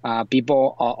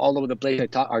 People all over the place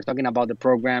are talking about the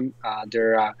program.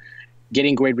 They're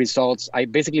getting great results. I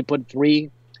basically put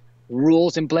 3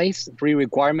 rules in place, 3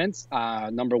 requirements.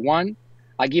 Number 1,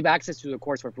 I give access to the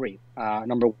course for free.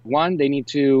 Number 1, they need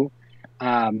to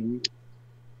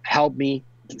help me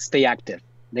stay active.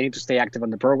 They need to stay active on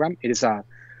the program. It is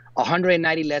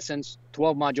 190 lessons,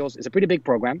 12 modules. It's a pretty big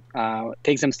program.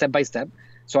 Takes them step by step.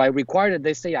 So I require that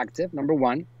they stay active, number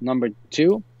 1. Number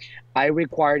 2, I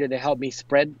require that they help me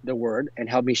spread the word and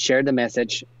help me share the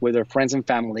message with their friends and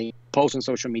family, post on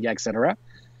social media, etc.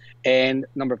 And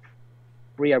number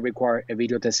 3, I require a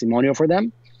video testimonial for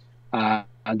them that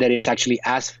is actually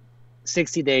asked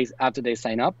 60 days after they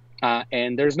sign up.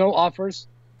 And there's no offers,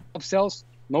 upsells,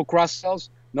 no cross sells,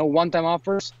 no one-time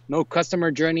offers, no customer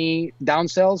journey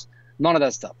downsells, none of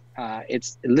that stuff.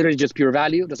 It's literally just pure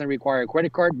value. Doesn't require a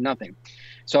credit card, nothing.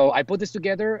 So I put this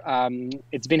together.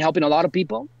 It's been helping a lot of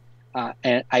people.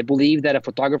 And I believe that a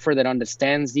photographer that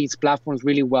understands these platforms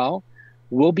really well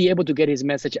we'll be able to get his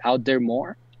message out there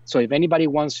more. So if anybody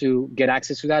wants to get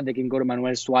access to that, they can go to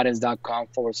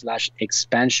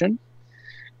manuelsuarez.com/expansion.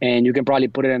 And you can probably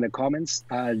put it in the comments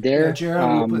there. Yeah, Jared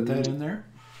will put that in there.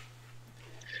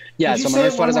 Yeah, so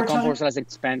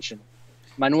manuelsuarez.com/expansion.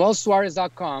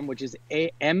 manuelsuarez.com, which is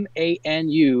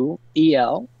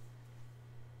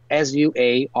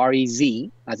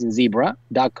MANUELSUAREZ, as in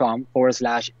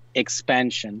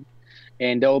zebra.com/expansion.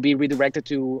 And they'll be redirected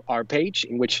to our page,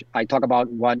 in which I talk about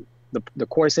what the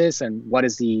course is and what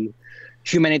is the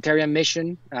humanitarian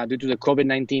mission due to the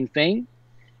COVID-19 thing.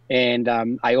 And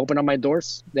I open up my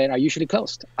doors that are usually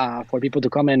closed for people to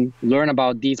come and learn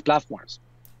about these platforms.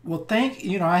 Well,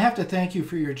 I have to thank you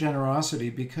for your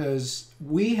generosity, because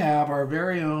we have our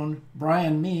very own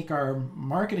Brian Meek, our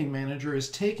marketing manager, is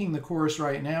taking the course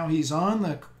right now.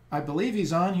 I believe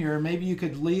he's on here. Maybe you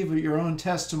could leave your own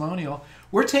testimonial.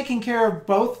 We're taking care of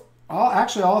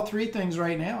all three things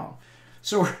right now.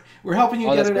 So we're helping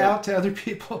you get it out to other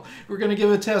people. We're going to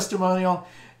give a testimonial,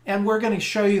 and we're going to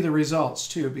show you the results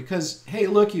too, because, hey,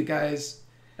 look, you guys.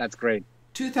 That's great.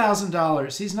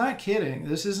 $2,000. He's not kidding.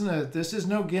 This is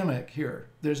no gimmick here.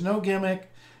 There's no gimmick.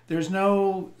 There's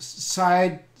no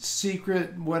side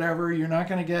secret, whatever. You're not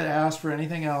going to get asked for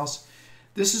anything else.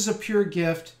 This is a pure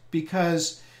gift,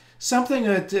 because something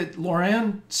that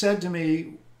Loren said to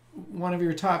me, one of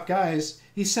your top guys,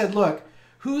 he said, look,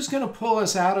 who's going to pull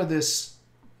us out of this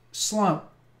slump?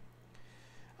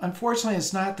 Unfortunately,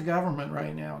 it's not the government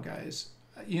right now, guys.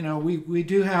 We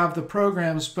do have the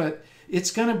programs, but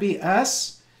it's going to be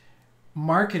us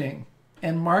marketing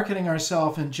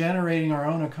ourselves and generating our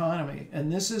own economy.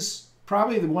 And this is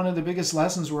probably one of the biggest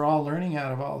lessons we're all learning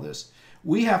out of all this.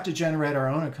 We have to generate our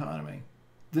own economy.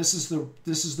 This is the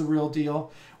real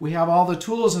deal. We have all the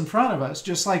tools in front of us,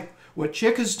 just like what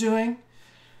Chick is doing.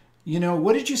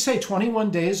 What did you say? 21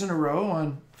 days in a row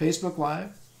on Facebook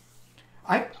Live.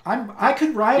 I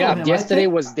could rival him. Yeah, yesterday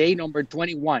was day number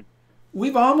 21.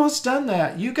 We've almost done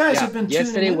that. You guys have been tuning in.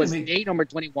 Yesterday was day number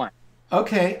 21.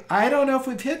 Okay, I don't know if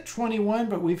we've hit 21,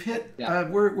 but we've hit. Yeah.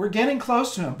 We're getting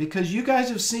close to him, because you guys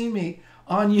have seen me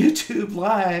on YouTube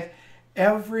Live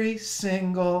every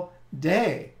single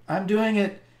day. I'm doing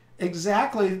it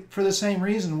exactly for the same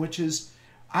reason, which is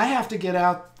I have to get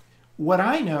out what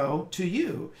I know to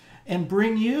you and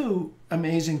bring you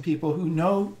amazing people who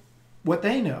know what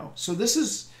they know. So this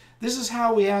is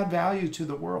how we add value to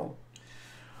the world.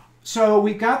 So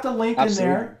we got the link in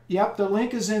there. Yep, the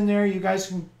link is in there. You guys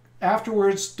can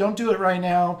afterwards, don't do it right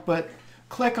now, but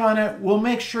click on it. We'll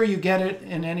make sure you get it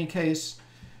in any case.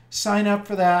 Sign up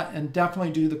for that and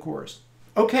definitely do the course.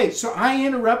 Okay, so I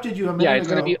interrupted you a minute ago.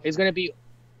 Yeah, it's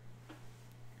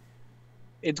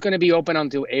gonna be open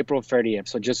until April 30th.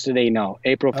 So just so they know,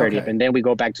 April 30th, and then we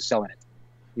go back to selling it.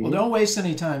 Well, don't waste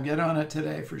any time. Get on it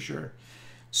today for sure.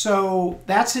 So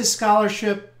that's his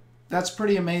scholarship. That's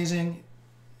pretty amazing.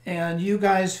 And you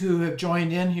guys who have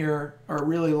joined in here are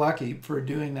really lucky for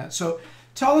doing that. So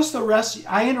tell us the rest.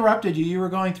 I interrupted you. You were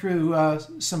going through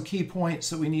some key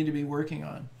points that we need to be working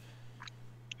on.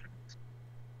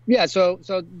 Yeah, so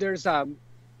there's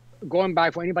going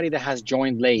back for anybody that has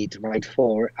joined late, right?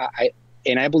 I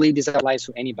believe this applies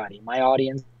to anybody. My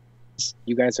audience,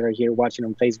 you guys that are here watching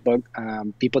on Facebook,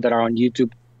 people that are on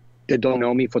YouTube that don't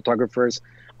know me, photographers.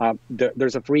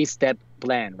 There's a 3-step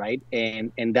plan, right?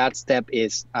 And that step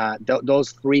is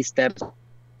those 3 steps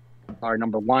are: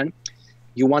 number 1,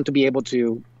 you want to be able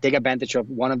to take advantage of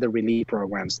one of the relief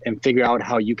programs and figure out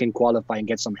how you can qualify and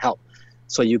get some help,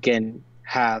 so you can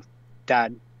have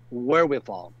that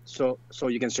wherewithal, so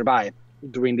you can survive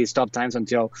during these tough times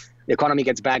until the economy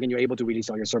gets back and you're able to release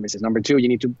all your services. Number 2, you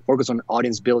need to focus on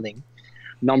audience building.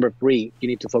 Number 3, you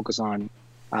need to focus on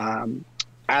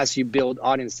as you build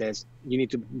audiences, you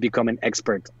need to become an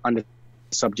expert on the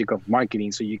subject of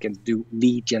marketing, so you can do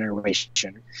lead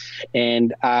generation.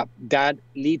 And that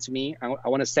leads me, I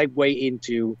want to segue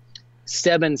into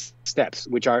 7 steps,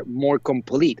 which are more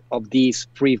complete of these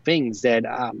 3 things that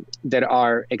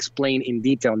are explained in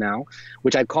detail now,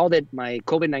 which I called it my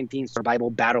COVID-19 survival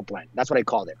battle plan. That's what I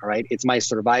called it, all right? It's my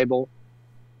survival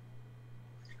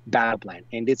battle plan.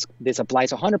 And this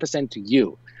applies 100% to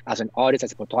you as an artist,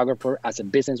 as a photographer, as a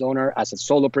business owner, as a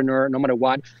solopreneur, no matter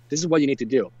what. This is what you need to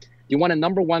do. You want to,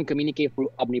 number 1, communicate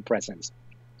through omnipresence.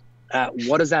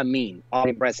 What does that mean,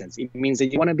 omnipresence? It means that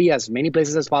you want to be as many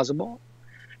places as possible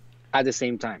at the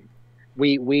same time.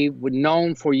 We were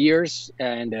known for years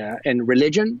and in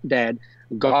religion that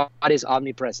God is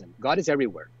omnipresent. God is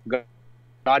everywhere.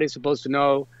 God is supposed to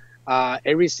know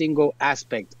every single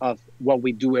aspect of what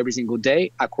we do every single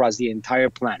day across the entire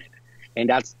planet. And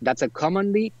that's a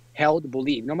commonly held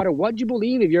belief. No matter what you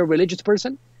believe, if you're a religious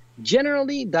person,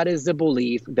 Generally, that is the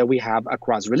belief that we have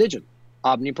across religion.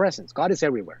 Omnipresence. God is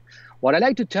everywhere. What I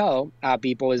like to tell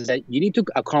people is that you need to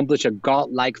accomplish a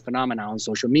God-like phenomenon on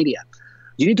social media.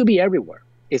 You need to be everywhere.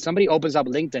 If somebody opens up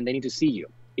LinkedIn, they need to see you.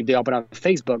 If they open up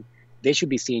Facebook, they should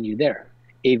be seeing you there.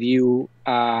 If you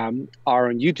are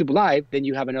on YouTube Live, then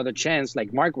you have another chance,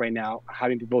 like Mark right now,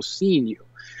 having people seeing you.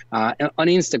 On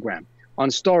Instagram,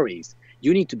 on stories,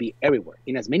 you need to be everywhere,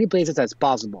 in as many places as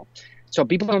possible. So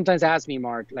people sometimes ask me,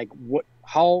 Mark, like,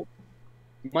 how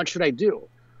much should I do?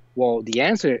 Well, the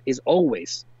answer is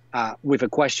always with a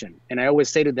question. And I always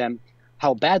say to them,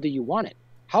 how bad do you want it?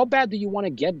 How bad do you want to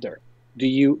get there? Do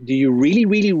you really,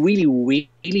 really, really,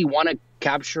 really want to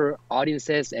capture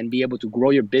audiences and be able to grow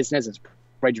your business and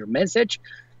spread your message?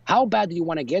 How bad do you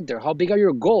want to get there? How big are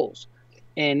your goals?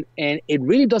 And it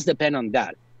really does depend on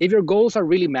that. If your goals are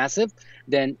really massive,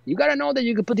 then you got to know that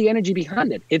you can put the energy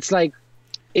behind it. It's like,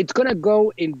 it's going to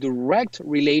go in direct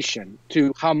relation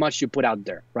to how much you put out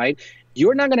there, right?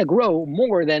 You're not going to grow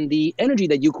more than the energy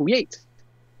that you create.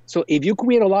 So if you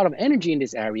create a lot of energy in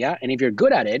this area, and if you're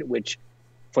good at it, which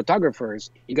photographers,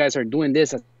 you guys are doing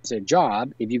this as a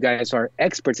job, if you guys are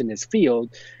experts in this field,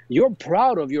 you're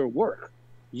proud of your work.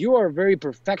 You are very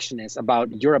perfectionist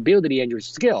about your ability and your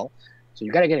skill. So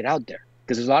you got to get it out there,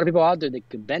 because there's a lot of people out there that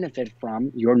could benefit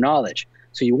from your knowledge.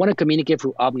 So you want to communicate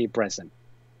through omnipresent.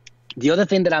 The other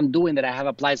thing that I'm doing that I have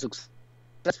applied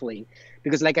successfully,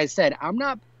 because like I said, I'm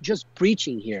not just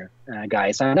preaching here,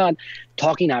 guys. I'm not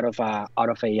talking out of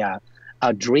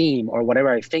a dream or whatever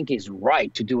I think is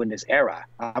right to do in this era.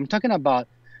 I'm talking about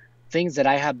things that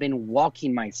I have been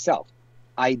walking myself.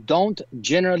 I don't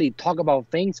generally talk about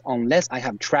things unless I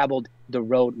have traveled the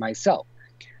road myself.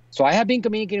 So I have been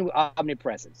communicating with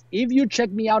omnipresence. If you check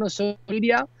me out on social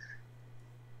media,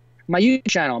 my YouTube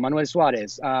channel, Manuel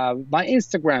Suarez, my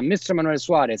Instagram, Mr. Manuel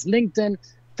Suarez, LinkedIn,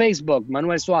 Facebook,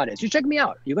 Manuel Suarez. You check me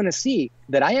out. You're going to see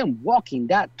that I am walking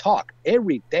that talk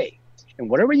every day. And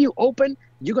whatever you open,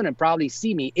 you're going to probably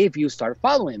see me if you start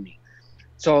following me.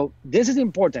 So this is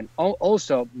important.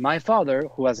 Also, my father,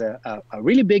 who has a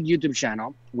really big YouTube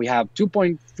channel, we have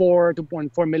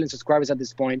 2.4 million subscribers at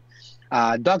this point.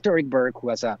 Dr. Eric Berg, who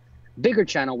has a bigger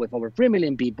channel with over 3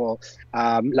 million people.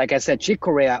 Like I said, Chick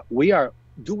Corea, we are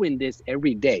doing this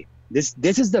every day. This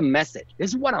is the message.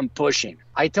 This is what I'm pushing.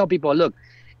 I tell people, look,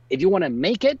 if you want to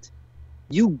make it,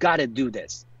 you got to do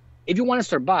this. If you want to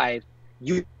survive,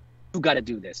 you got to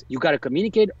do this. You got to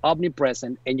communicate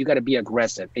omnipresent, and you got to be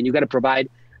aggressive, and you got to provide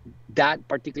that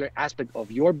particular aspect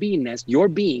of your beingness, your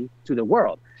being, to the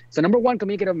world. So number one,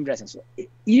 communicate omnipresent. So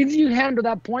if you handle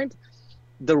that point,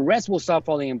 the rest will start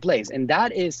falling in place. And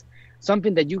that is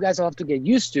something that you guys will have to get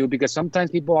used to, because sometimes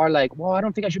people are like, well, I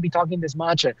don't think I should be talking this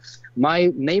much.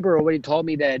 My neighbor already told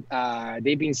me that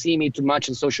they've been seeing me too much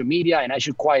on social media and I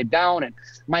should quiet down. And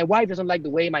my wife doesn't like the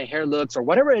way my hair looks, or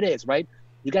whatever it is, right?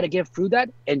 You got to get through that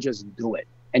and just do it,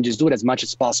 and just do it as much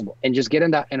as possible, and just get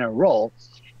in a role.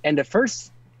 And the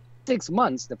first 6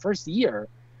 months, the first year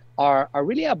are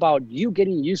really about you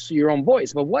getting used to your own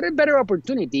voice. But what a better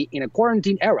opportunity in a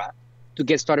quarantine era to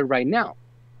get started right now.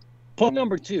 Point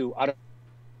number 2 out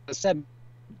of 7,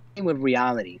 with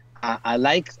reality. I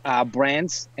like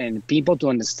brands and people to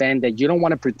understand that you don't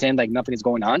want to pretend like nothing is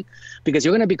going on, because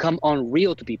you're going to become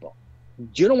unreal to people.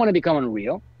 You don't want to become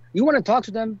unreal. You want to talk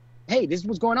to them. Hey, this is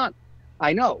what's going on.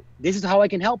 I know. This is how I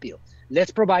can help you.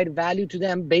 Let's provide value to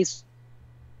them based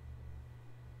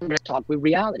on talk with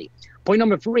reality. Point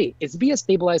number 3 is be a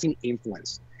stabilizing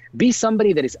influence. Be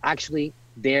somebody that is actually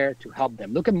there to help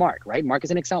them. Look at Mark, right? Mark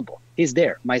is an example. He's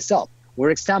there. Myself, we're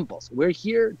examples. We're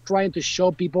here trying to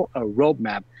show people a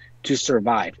roadmap to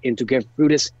survive and to get through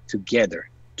this together,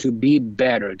 to be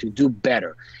better, to do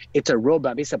better. It's a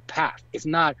roadmap. It's a path. It's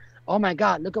not, oh my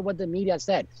God, look at what the media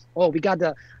said. Oh, we got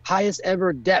the highest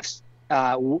ever deaths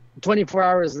 24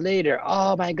 hours later.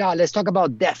 Oh my God, let's talk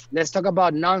about death. Let's talk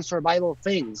about non-survival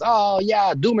things. Oh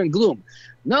yeah, doom and gloom.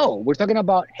 No, we're talking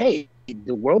about, hey,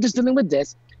 the world is dealing with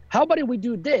this. How about if we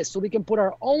do this so we can put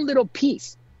our own little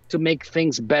piece to make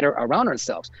things better around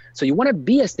ourselves? So you want to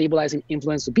be a stabilizing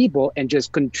influence to people and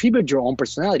just contribute your own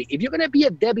personality. If you're going to be a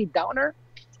Debbie Downer,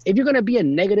 if you're going to be a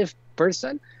negative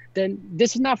person, then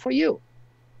this is not for you.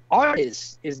 Art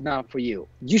is not for you.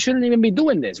 You shouldn't even be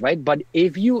doing this, right? But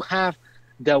if you have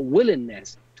the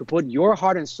willingness to put your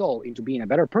heart and soul into being a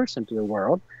better person to the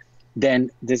world,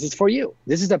 then this is for you.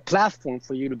 This is a platform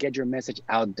for you to get your message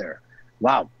out there.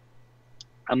 Wow.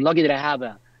 I'm lucky that I have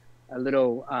a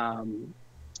little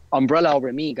umbrella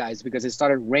over me, guys, because it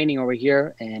started raining over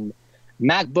here, and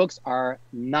MacBooks are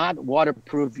not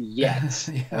waterproof yet.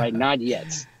 Yeah. Right? Not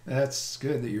yet. That's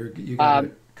good that you got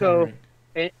it covered.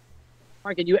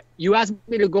 Mark, you asked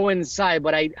me to go inside,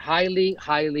 but I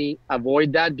highly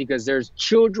avoid that because there's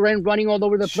children running all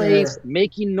over the place, Sure.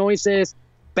 making noises,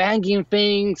 banging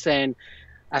things, and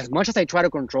as much as I try to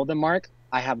control them, Mark,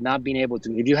 I have not been able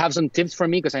to. If you have some tips for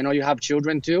me, because I know you have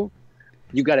children too,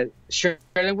 you gotta share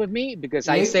them with me because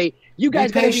I Be, say you be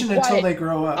guys gotta be patient until quiet. they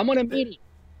grow I'm up. on a meeting,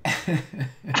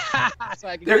 so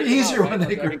I can They're kick them out, easier right? when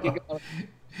they So I can grow kick up. them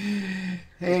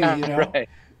Hey, out. Right.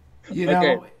 you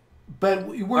Okay. know, but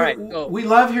All we're right. So we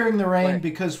love hearing the go rain ahead.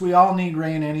 because we all need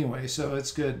rain anyway, so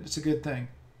it's good. It's a good thing.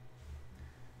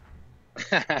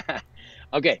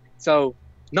 Okay, so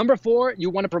number four, you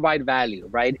want to provide value,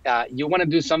 right? You want to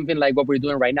do something like what we're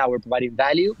doing right now. We're providing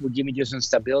value. We're giving you some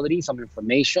stability, some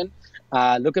information.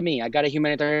 Look at me. I got a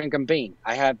humanitarian campaign.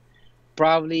 I have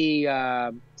probably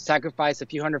sacrificed a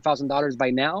few $100,000 by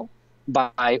now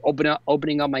by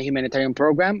opening up my humanitarian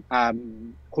program.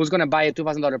 Who's going to buy a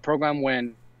 $2,000 program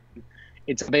when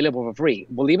it's available for free?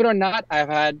 Believe it or not, I've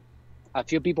had a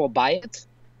few people buy it,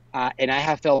 and I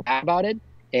have felt bad about it.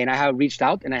 And I have reached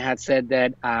out and I had said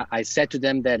that I said to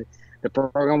them that the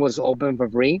program was open for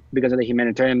free because of the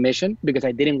humanitarian mission, because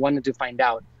I didn't want them to find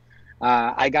out.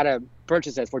 I got to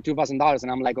purchase it for $2,000.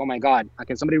 And I'm like, oh my God,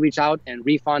 can somebody reach out and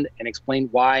refund and explain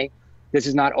why this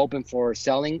is not open for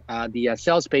selling? The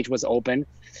sales page was open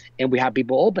and we have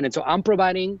people open it. So I'm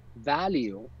providing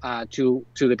value to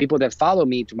the people that follow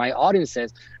me, to my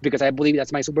audiences, because I believe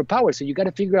that's my superpower. So you got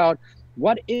to figure out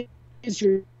what is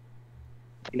your,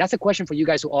 and that's a question for you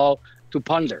guys to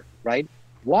ponder, right?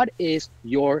 What is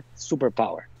your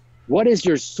superpower? What is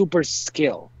your super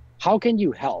skill? How can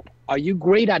you help? Are you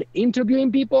great at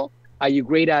interviewing people? Are you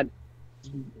great at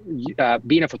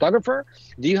being a photographer?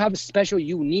 Do you have a special,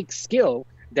 unique skill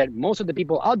that most of the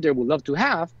people out there would love to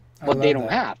have, I but they love don't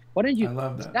that. have? Why don't you I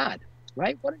love teach that. that,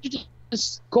 right? Why don't you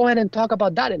just go ahead and talk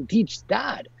about that and teach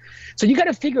that? So you got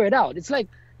to figure it out. It's like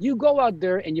you go out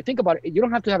there and you think about it. You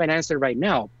don't have to have an answer right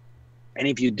now. And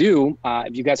if you do,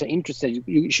 if you guys are interested,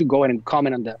 you should go ahead and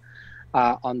comment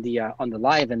on the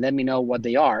live and let me know what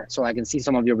they are, so I can see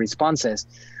some of your responses.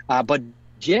 But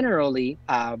generally,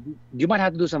 you might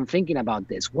have to do some thinking about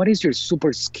this. What is your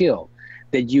super skill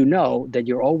that you know that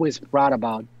you're always proud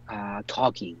about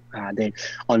talking? That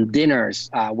on dinners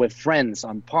with friends,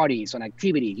 on parties, on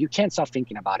activities, you can't stop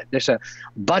thinking about it. There's a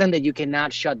button that you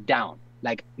cannot shut down.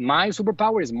 Like my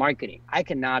superpower is marketing. I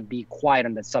cannot be quiet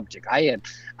on the subject. I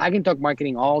can talk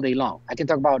marketing all day long. I can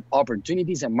talk about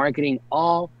opportunities and marketing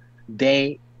all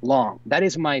day long. That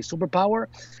is my superpower.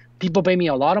 People pay me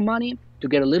a lot of money to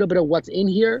get a little bit of what's in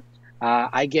here.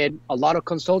 I get a lot of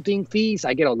consulting fees.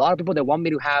 I get a lot of people that want me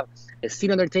to have a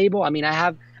seat on their table. I mean, I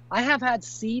have had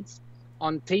seats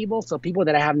on tables of people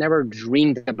that I have never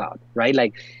dreamed about, right?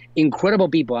 Like incredible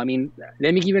people. I mean,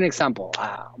 let me give you an example.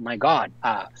 My God,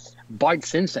 Bart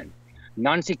Simpson,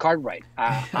 Nancy Cartwright.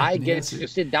 I get Nancy. to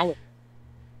sit down with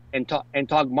and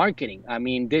talk marketing. I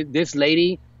mean, this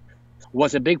lady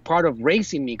was a big part of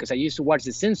raising me because I used to watch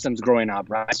The Simpsons growing up,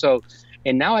 right? So,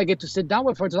 and now I get to sit down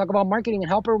with her to talk about marketing and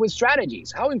help her with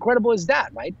strategies. How incredible is that,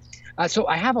 right? So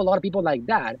I have a lot of people like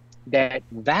that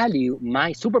value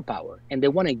my superpower and they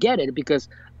want to get it because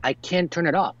I can't turn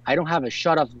it off. I don't have a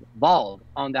shut off valve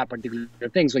on that particular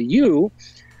thing. So you,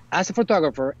 as a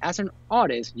photographer, as an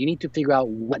artist, you need to figure out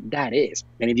what that is.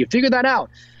 And if you figure that out,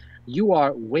 you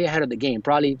are way ahead of the game,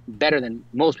 probably better than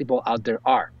most people out there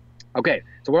are. Okay,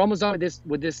 so we're almost done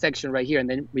with this section right here, and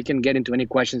then we can get into any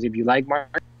questions if you like,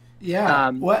 Mark. Yeah.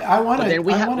 Well, But then I want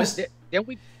to, then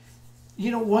we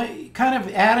what, kind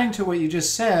of adding to what you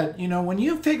just said, when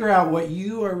you figure out what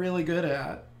you are really good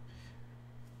at,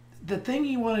 the thing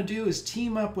you want to do is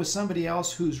team up with somebody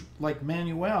else who's like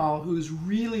Manuel, who's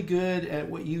really good at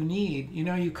what you need.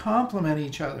 You complement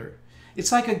each other.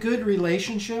 It's like a good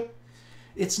relationship.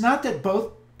 It's not that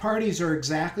both parties are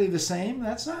exactly the same.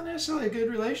 That's not necessarily a good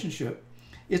relationship.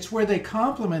 It's where they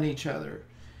complement each other.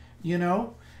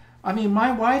 I mean,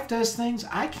 my wife does things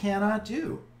I cannot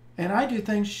do, and I do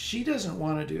things she doesn't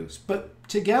want to do. But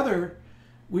together,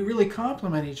 we really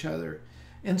complement each other.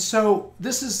 And so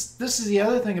this is the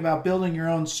other thing about building your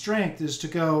own strength is to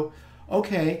go,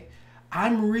 okay,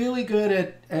 I'm really good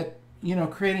at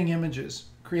creating images,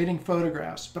 creating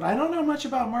photographs, but I don't know much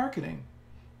about marketing.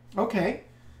 Okay,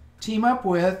 team up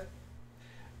with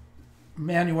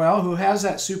Manuel, who has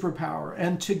that superpower,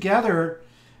 and together,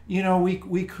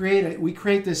 we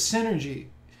create this synergy,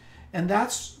 and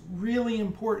that's really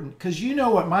important because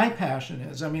what my passion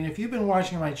is. I mean, if you've been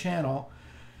watching my channel,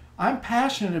 I'm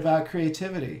passionate about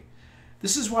creativity.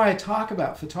 This is why I talk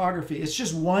about photography. It's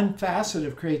just one facet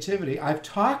of creativity. I've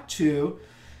talked to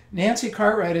Nancy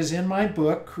Cartwright is in my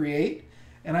book, Create,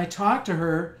 and I talked to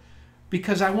her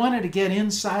because I wanted to get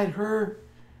inside her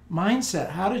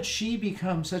mindset. How did she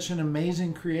become such an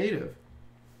amazing creative?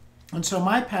 And so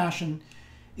my passion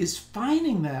is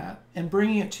finding that and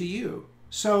bringing it to you.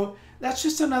 So that's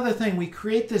just another thing. We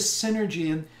create this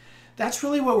synergy, and that's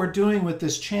really what we're doing with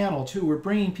this channel too. We're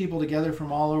bringing people together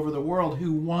from all over the world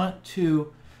who want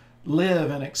to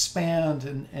live and expand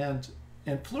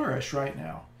and flourish right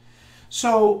now.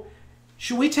 So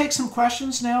should we take some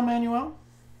questions now, Manuel?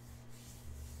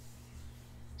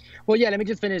 Well, yeah, let me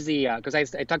just finish the, because I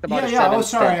talked about Oh,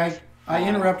 sorry, I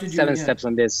interrupted you seven again. steps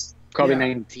on this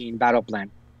COVID-19 battle plan.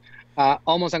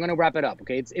 Almost, I'm going to wrap it up.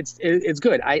 Okay, it's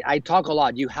good. I talk a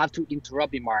lot. You have to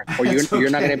interrupt me, Mark, or you're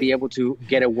not going to be able to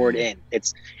get a word in.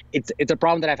 It's a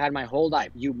problem that I've had my whole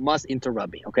life. You must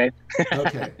interrupt me. Okay.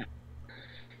 Okay.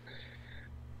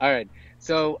 All right.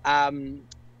 So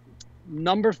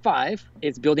number 5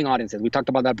 is building audiences. We talked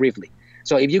about that briefly.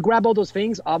 So if you grab all those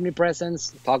things,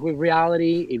 omnipresence, talk with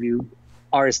reality, if you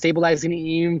are a stabilizing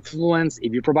influence,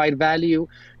 if you provide value,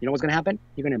 you know what's going to happen?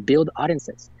 You're going to build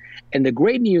audiences. And the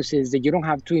great news is that you don't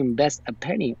have to invest a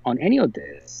penny on any of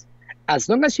this. As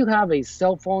long as you have a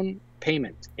cell phone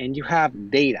payment and you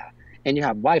have data and you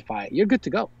have Wi-Fi, you're good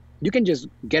to go. You can just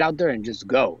get out there and just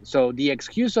go. So the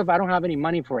excuse of I don't have any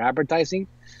money for advertising,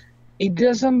 it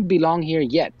doesn't belong here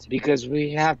yet, because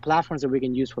we have platforms that we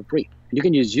can use for free. You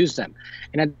can just use them.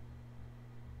 And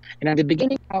at the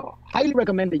beginning, I highly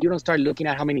recommend that you don't start looking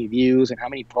at how many views and how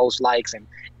many post likes and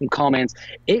comments.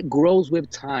 It grows with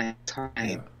time.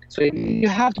 Yeah. So if you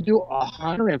have to do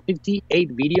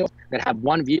 158 videos that have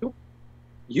 1 view,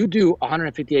 you do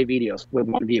 158 videos with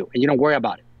 1 view, and you don't worry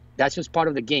about it. That's just part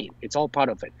of the game. It's all part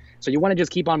of it. So you want to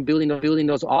just keep on building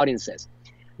those audiences.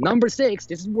 Number 6,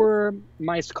 this is where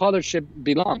my scholarship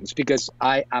belongs, because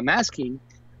I am asking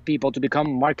people to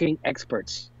become marketing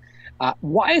experts.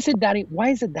 Why is it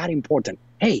that important?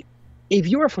 Hey, if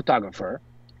you're a photographer,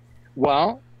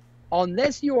 well,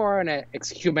 unless you are on a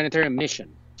humanitarian mission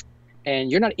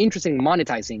and you're not interested in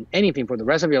monetizing anything for the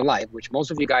rest of your life, which most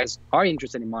of you guys are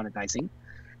interested in monetizing,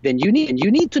 then you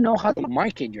need to know how to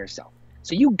market yourself.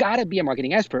 So you gotta be a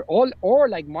marketing expert, or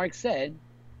like Mark said,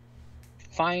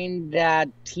 find that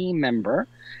team member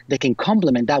that can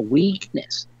complement that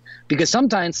weakness. Because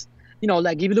sometimes, you know,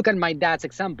 like if you look at my dad's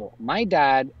example, my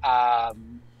dad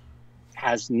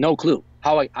has no clue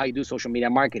how I do social media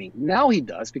marketing. Now he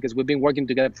does, because we've been working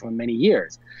together for many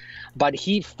years. But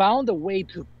he found a way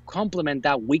to complement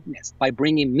that weakness by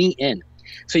bringing me in.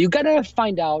 So you gotta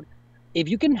find out if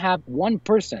you can have one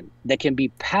person that can be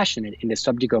passionate in the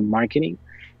subject of marketing,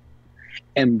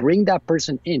 and bring that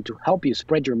person in to help you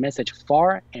spread your message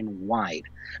far and wide.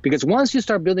 Because once you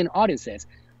start building audiences,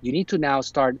 you need to now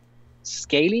start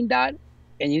scaling that,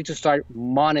 and you need to start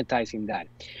monetizing that.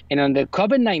 And on the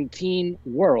COVID-19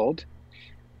 world,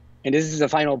 and this is the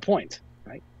final point,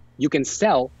 right? You can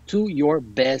sell to your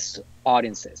best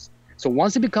audiences. So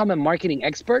once you become a marketing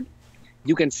expert,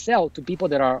 you can sell to people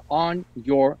that are on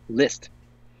your list.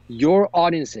 Your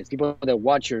audiences, people that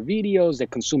watch your videos, that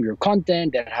consume your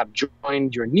content, that have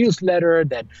joined your newsletter,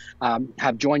 that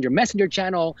have joined your messenger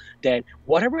channel, that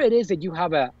whatever it is that you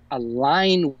have a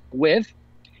line with,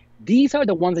 these are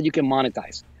the ones that you can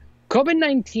monetize.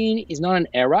 COVID-19 is not an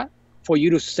era for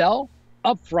you to sell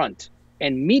upfront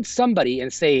and meet somebody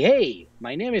and say, hey,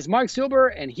 my name is Mark Silver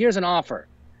and here's an offer.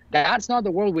 That's not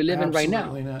the world we live in right now.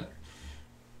 Absolutely not.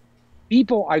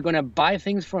 People are going to buy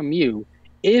things from you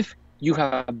if you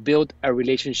have built a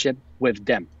relationship with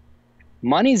them.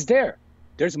 Money is there.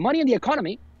 There's money in the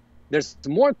economy. There's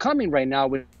more coming right now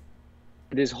with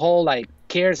this whole like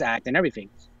CARES Act and everything.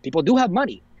 People do have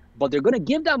money, but they're going to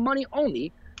give that money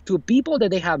only to people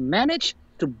that they have managed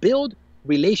to build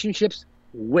relationships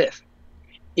with.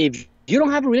 If you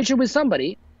don't have a relationship with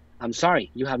somebody, I'm sorry,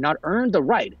 you have not earned the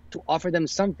right to offer them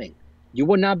something. You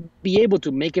will not be able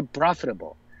to make it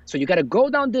profitable. So you got to go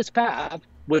down this path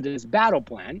with this battle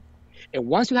plan. And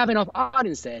once you have enough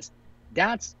audiences,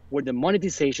 that's where the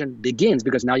monetization begins,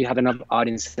 because now you have enough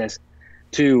audiences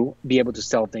to be able to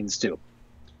sell things to.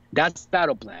 That's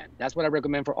battle plan. That's what I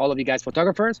recommend for all of you guys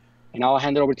photographers. And I'll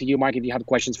hand it over to you, Mark, if you have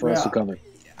questions for us to cover.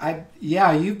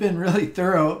 Yeah, you've been really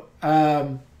thorough.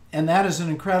 And that is an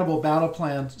incredible battle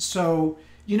plan. So,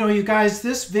 you know, you guys,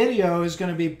 this video is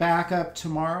going to be back up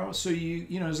tomorrow. So,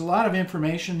 you know, there's a lot of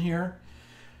information here.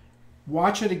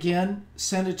 Watch it again,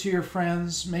 send it to your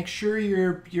friends. Make sure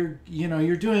you're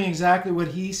doing exactly what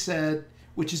he said,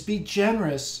 which is be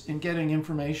generous in getting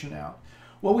information out.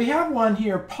 Well, we have one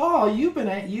here, Paul. You've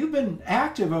been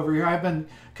active over here. I've been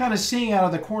kind of seeing out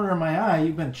of the corner of my eye.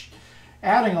 You've been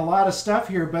adding a lot of stuff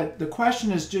here, but the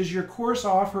question is, does your course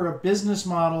offer a business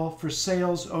model for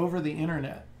sales over the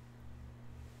internet?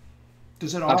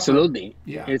 Does it offer? Absolutely.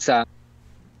 Yeah. It's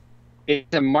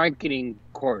a marketing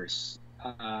course.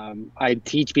 I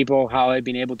teach people how I've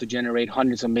been able to generate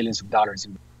hundreds of millions of dollars.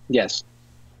 Yes.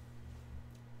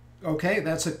 Okay,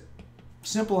 that's a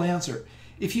simple answer.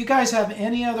 If you guys have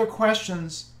any other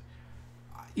questions,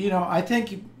 I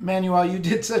think, Manuel, you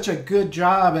did such a good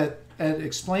job at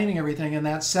explaining everything in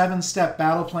that 7-step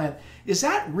battle plan. Is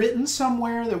that written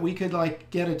somewhere that we could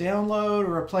get a download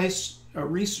or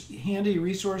handy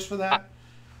resource for that?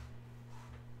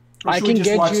 I can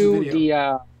get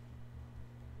you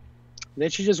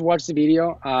let you just watch the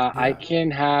video.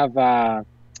 Yeah.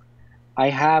 I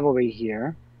have over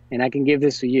here, and I can give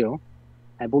this to you.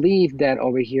 I believe that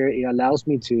over here it allows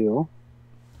me to.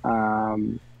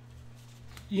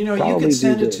 You can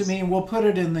send it to me, and we'll put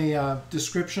it in the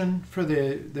description for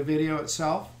the video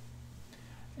itself.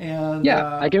 And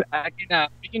yeah,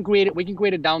 we can create it. We can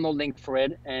create a download link for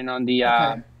it, and on the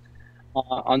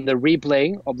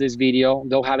replay of this video,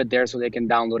 they'll have it there so they can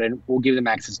download it. We'll give them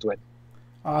access to it.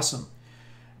 Awesome.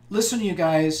 Listen, you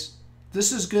guys,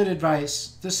 this is good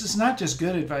advice. This is not just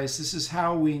good advice. This is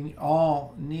how we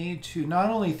all need to not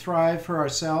only thrive for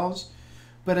ourselves,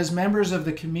 but as members of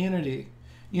the community.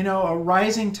 A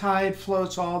rising tide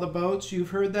floats all the boats. You've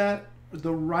heard that?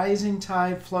 The rising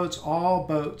tide floats all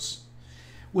boats,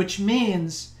 which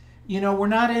means, we're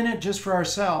not in it just for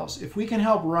ourselves. If we can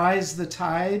help rise the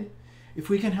tide, if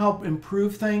we can help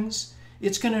improve things,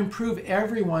 it's going to improve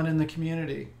everyone in the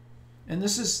community. And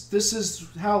this is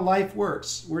how life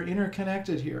works. We're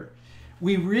interconnected here.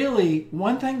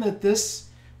 One thing that this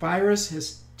virus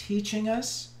is teaching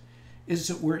us is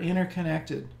that we're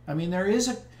interconnected. I mean, there is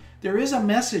a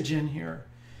message in here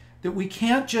that we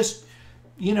can't just,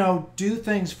 do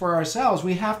things for ourselves.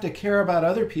 We have to care about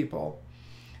other people.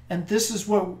 And this is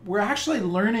what we're actually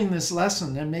learning, this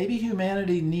lesson. And maybe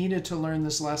humanity needed to learn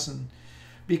this lesson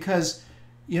because,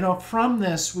 from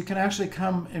this, we can actually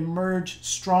emerge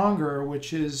stronger,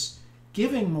 which is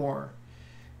giving more,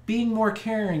 being more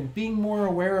caring, being more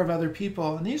aware of other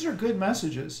people. And these are good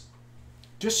messages.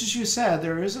 Just as you said,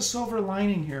 there is a silver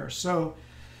lining here.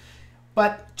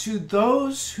 But to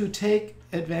those who take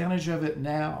advantage of it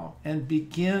now and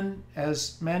begin,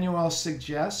 as Manuel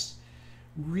suggests,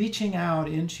 reaching out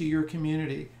into your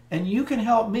community. And you can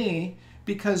help me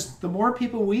because the more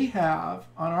people we have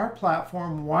on our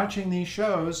platform watching these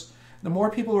shows, the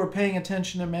more people who are paying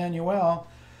attention to Manuel,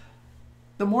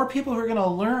 the more people who are going to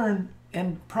learn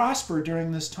and prosper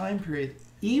during this time period.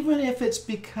 Even if it's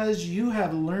because you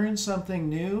have learned something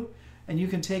new and you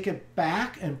can take it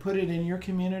back and put it in your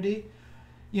community,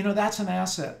 that's an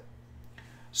asset.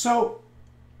 So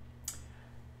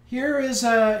here's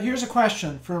a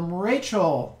question from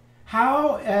Rachel.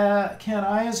 How can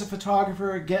I, as a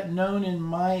photographer, get known in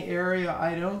my area?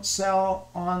 I don't sell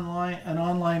an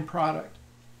online product.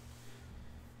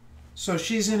 So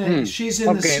she's in the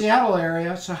Seattle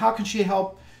area. So how can she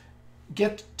help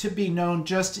get to be known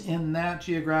just in that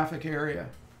geographic area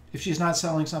if she's not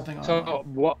selling something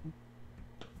online?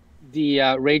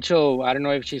 So Rachel, I don't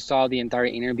know if she saw the entire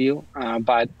interview,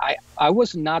 but I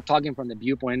was not talking from the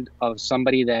viewpoint of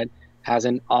somebody that has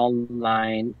an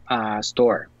online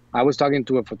store. I was talking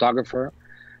to a photographer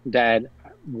that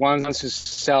wants to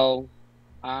sell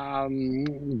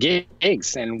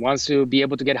gigs and wants to be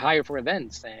able to get hired for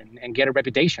events and get a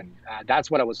reputation. That's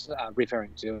what I was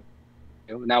referring to.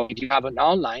 Now, if you have an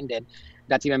online, then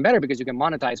that's even better because you can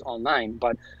monetize online.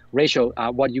 But Rachel,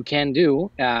 what you can do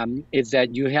is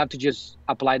that you have to just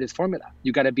apply this formula.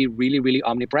 You got to be really, really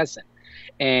omnipresent.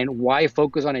 And why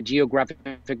focus on a geographic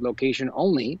location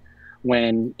only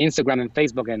when Instagram and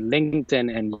Facebook and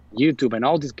LinkedIn and YouTube and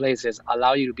all these places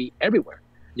allow you to be everywhere?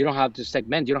 You don't have to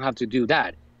segment. You don't have to do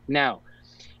that. Now,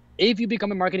 if you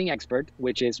become a marketing expert,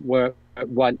 which is what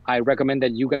I recommend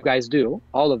that you guys do,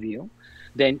 all of you,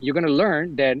 then you're going to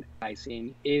learn that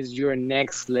advertising is your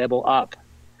next level up.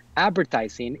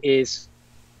 Advertising is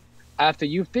after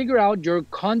you figure out your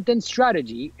content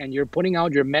strategy and you're putting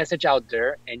out your message out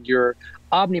there and you're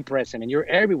omnipresent and you're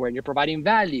everywhere and you're providing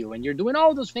value and you're doing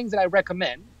all those things that I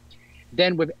recommend,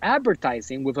 then with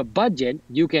advertising, with a budget,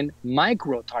 you can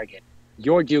micro target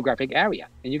your geographic area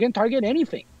and you can target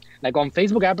anything. Like on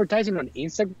Facebook advertising, on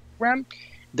Instagram,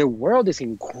 the world is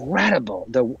incredible.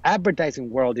 The advertising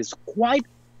world is quite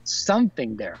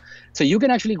something there. So you can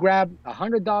actually grab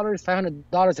 $100, $500,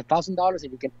 $1,000,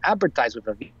 and you can advertise with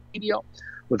a video,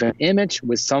 with an image,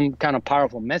 with some kind of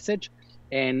powerful message,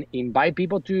 and invite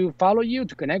people to follow you,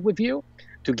 to connect with you,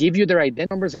 to give you their identity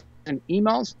numbers and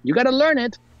emails. You got to learn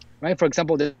it, right? For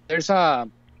example, there's I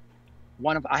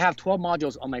have 12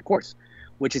 modules on my course.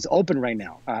 which is open right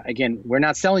now. Again, we're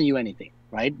not selling you anything,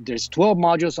 right? There's 12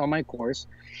 modules on my course,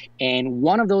 and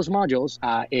one of those modules,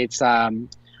 it's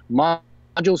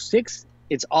module 6.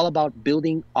 It's all about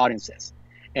building audiences.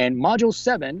 And module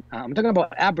 7, I'm talking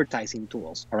about advertising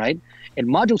tools, all right? And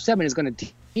module 7 is going to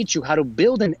teach you how to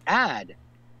build an ad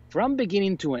from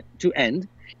beginning to end,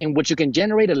 in which you can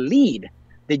generate a lead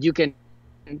that you can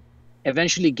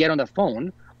eventually get on the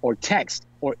phone or text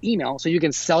or email so you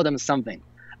can sell them something.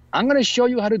 I'm going to show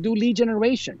you how to do lead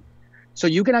generation. So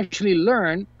you can actually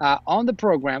learn on the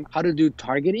program how to do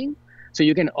targeting. So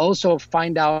you can also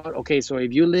find out, okay, so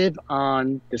if you live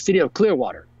on the city of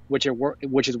Clearwater, which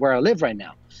is where I live right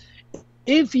now,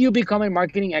 if you become a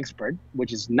marketing expert,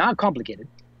 which is not complicated,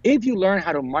 if you learn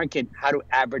how to market, how to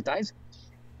advertise,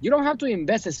 you don't have to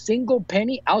invest a single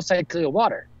penny outside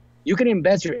Clearwater. You can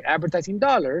invest your advertising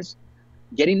dollars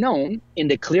getting known in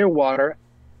the Clearwater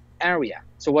area.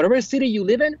 So whatever city you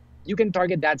live in, you can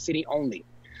target that city only.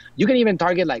 You can even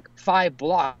target like 5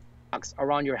 blocks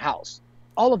around your house.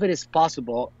 All of it is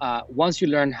possible once you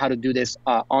learn how to do this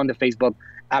on the Facebook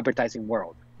advertising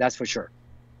world. That's for sure.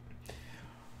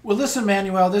 Well, listen,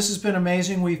 Manuel, this has been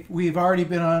amazing. We've already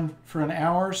been on for an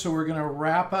hour, so we're going to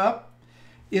wrap up.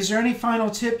 Is there any final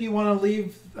tip you want to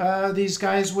leave these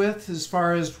guys with as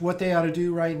far as what they ought to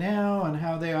do right now and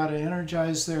how they ought to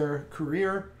energize their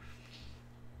career?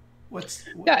 What's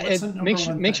the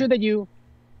make sure that you,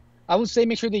 I would say,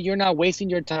 make sure that you're not wasting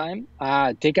your time.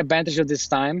 Take advantage of this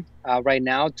time right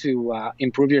now to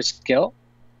improve your skill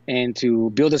and to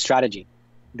build a strategy,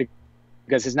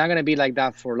 because it's not going to be like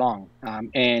that for long.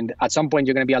 And at some point,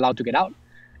 you're going to be allowed to get out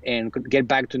and get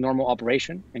back to normal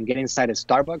operation and get inside a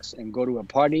Starbucks and go to a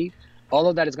party. All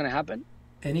of that is going to happen.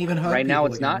 And even hug right people now,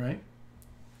 it's again, not. Right?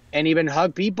 And even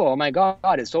hug people. Oh my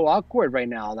God, it's so awkward right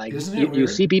now. Like you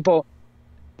see people.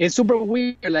 It's super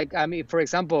weird. Like, I mean, for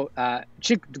example,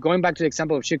 going back to the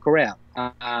example of Chick Corea.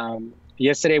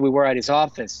 Yesterday we were at his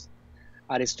office,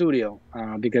 at his studio,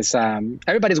 because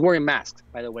everybody's wearing masks,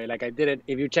 by the way. Like I did it.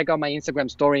 If you check out my Instagram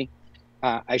story,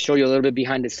 I show you a little bit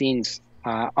behind the scenes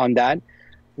on that.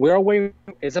 We're wearing,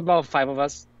 it's about 5 of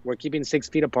us. We're keeping 6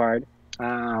 feet apart.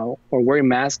 We're wearing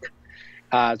masks.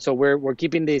 So we're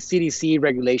keeping the CDC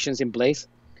regulations in place.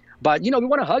 But, we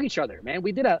want to hug each other, man.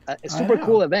 We did a super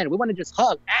cool event. We want to just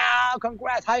hug. Ow,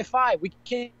 congrats, high five. We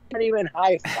can't even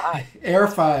high five. Air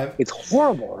 5. It's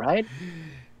horrible, right?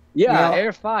 Yeah,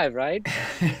 Air 5, right?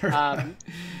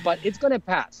 But it's going to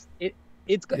pass.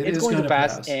 It's going to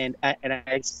pass. And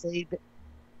I say that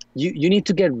you need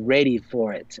to get ready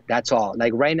for it. That's all.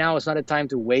 Like right now, it's not a time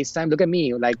to waste time. Look at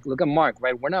me. Like, look at Mark,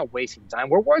 right? We're not wasting time.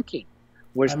 We're working.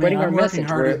 We're spreading our message.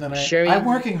 We're sharing. I'm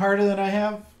working harder than I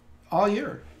have all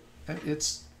year.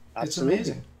 It's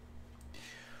amazing.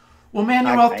 Well,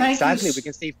 Manuel, thank you. Exactly. We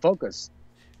can stay focused.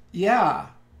 Yeah.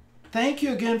 Thank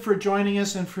you again for joining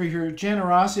us and for your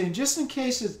generosity. And just in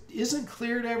case it isn't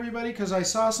clear to everybody, because I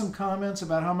saw some comments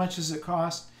about how much does it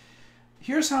cost.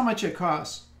 Here's how much it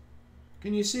costs.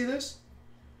 Can you see this?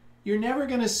 You're never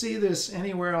going to see this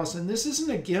anywhere else. And this isn't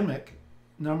a gimmick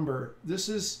number. This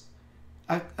is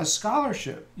a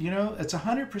scholarship. It's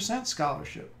 100%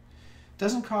 scholarship.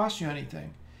 Doesn't cost you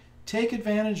anything. Take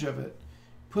advantage of it.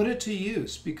 Put it to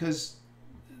use, because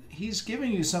he's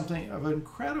giving you something of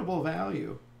incredible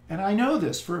value. And I know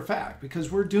this for a fact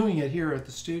because we're doing it here at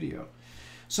the studio.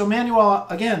 So Manuel,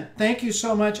 again, thank you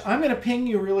so much. I'm going to ping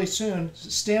you really soon.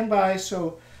 Stand by.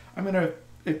 So I'm going to,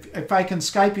 if I can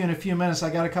Skype you in a few minutes, I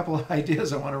got a couple of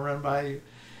ideas I want to run by you.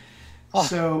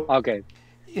 So okay.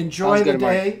 Enjoy the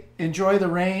day, enjoy the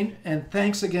rain, and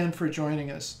thanks again for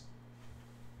joining us.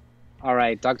 All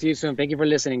right. Talk to you soon. Thank you for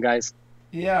listening, guys.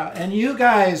 Yeah. And you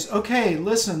guys, okay,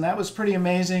 listen, that was pretty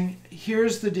amazing.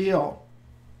 Here's the deal.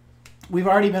 We've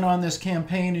already been on this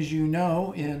campaign, as you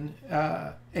know, in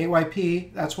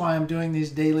AYP. That's why I'm doing these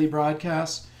daily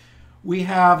broadcasts. We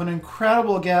have an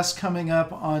incredible guest coming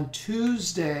up on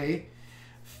Tuesday.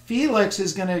 Felix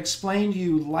is going to explain to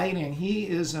you lighting. He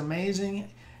is amazing.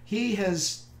 He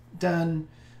has done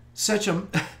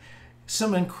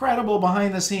some incredible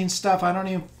behind-the-scenes stuff. I don't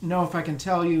even know if I can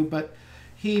tell you, but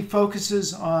he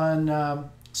focuses on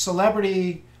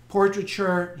celebrity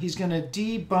portraiture. He's going to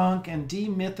debunk and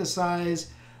demythicize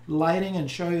lighting and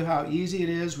show you how easy it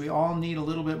is. We all need a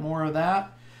little bit more of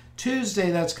that.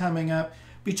 Tuesday, that's coming up.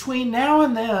 Between now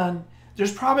and then,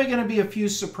 there's probably going to be a few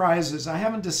surprises. I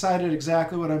haven't decided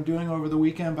exactly what I'm doing over the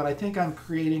weekend, but I think I'm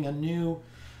creating a new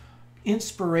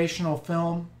inspirational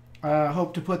film.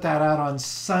 Hope to put that out on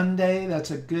Sunday. That's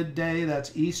a good day.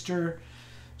 That's Easter.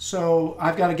 So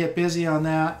I've got to get busy on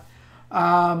that.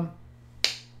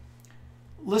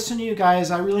 Listen, you guys,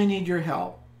 I really need your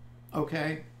help.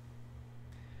 Okay?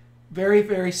 very,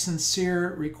 very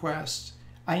sincere request.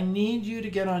 I need you to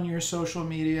get on your social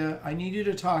media. I need you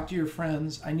to talk to your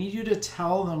friends. I need you to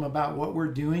tell them about what we're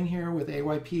doing here with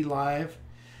AYP Live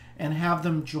and have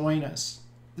them join us.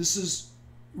 This is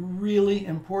really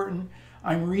important.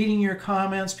 I'm reading your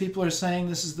comments. People are saying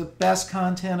this is the best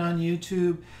content on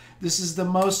YouTube. This is the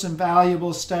most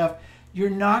invaluable stuff. You're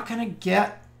not going to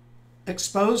get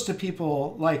exposed to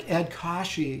people like Ed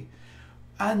Kashi,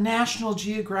 a National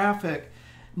Geographic,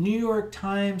 New York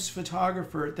Times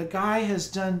photographer. The guy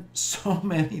has done so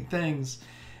many things.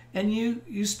 And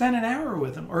you spend an hour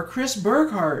with him. Or Chris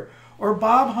Burghardt, or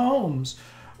Bob Holmes,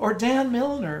 or Dan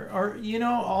Milner, or, you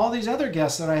know, all these other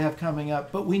guests that I have coming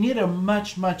up. But we need a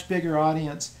much, much bigger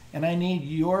audience, and I need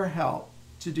your help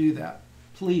to do that.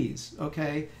 Please,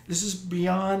 okay? This is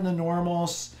beyond the normal,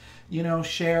 you know,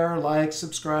 share, like,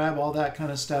 subscribe, all that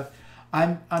kind of stuff.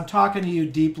 I'm talking to you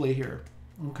deeply here,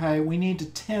 okay? We need to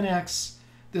 10x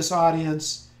this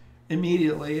audience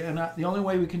immediately, and the only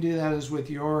way we can do that is with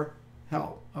your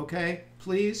help, okay?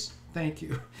 Please, thank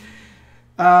you.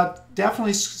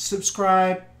 Definitely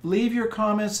subscribe. Leave your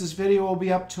comments. This video will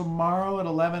be up tomorrow at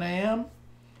 11 a.m.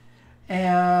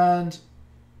 And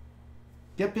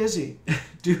get busy.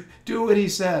 do what he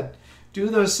said. Do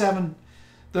those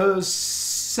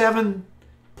seven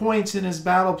points in his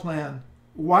battle plan.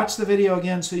 Watch the video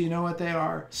again so you know what they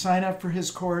are. Sign up for his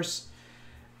course.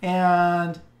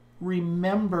 And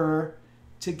remember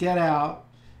to get out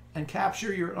and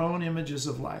capture your own images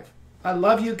of life. I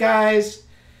love you guys.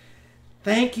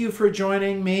 Thank you for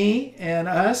joining me and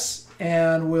us,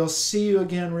 and we'll see you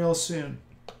again real soon.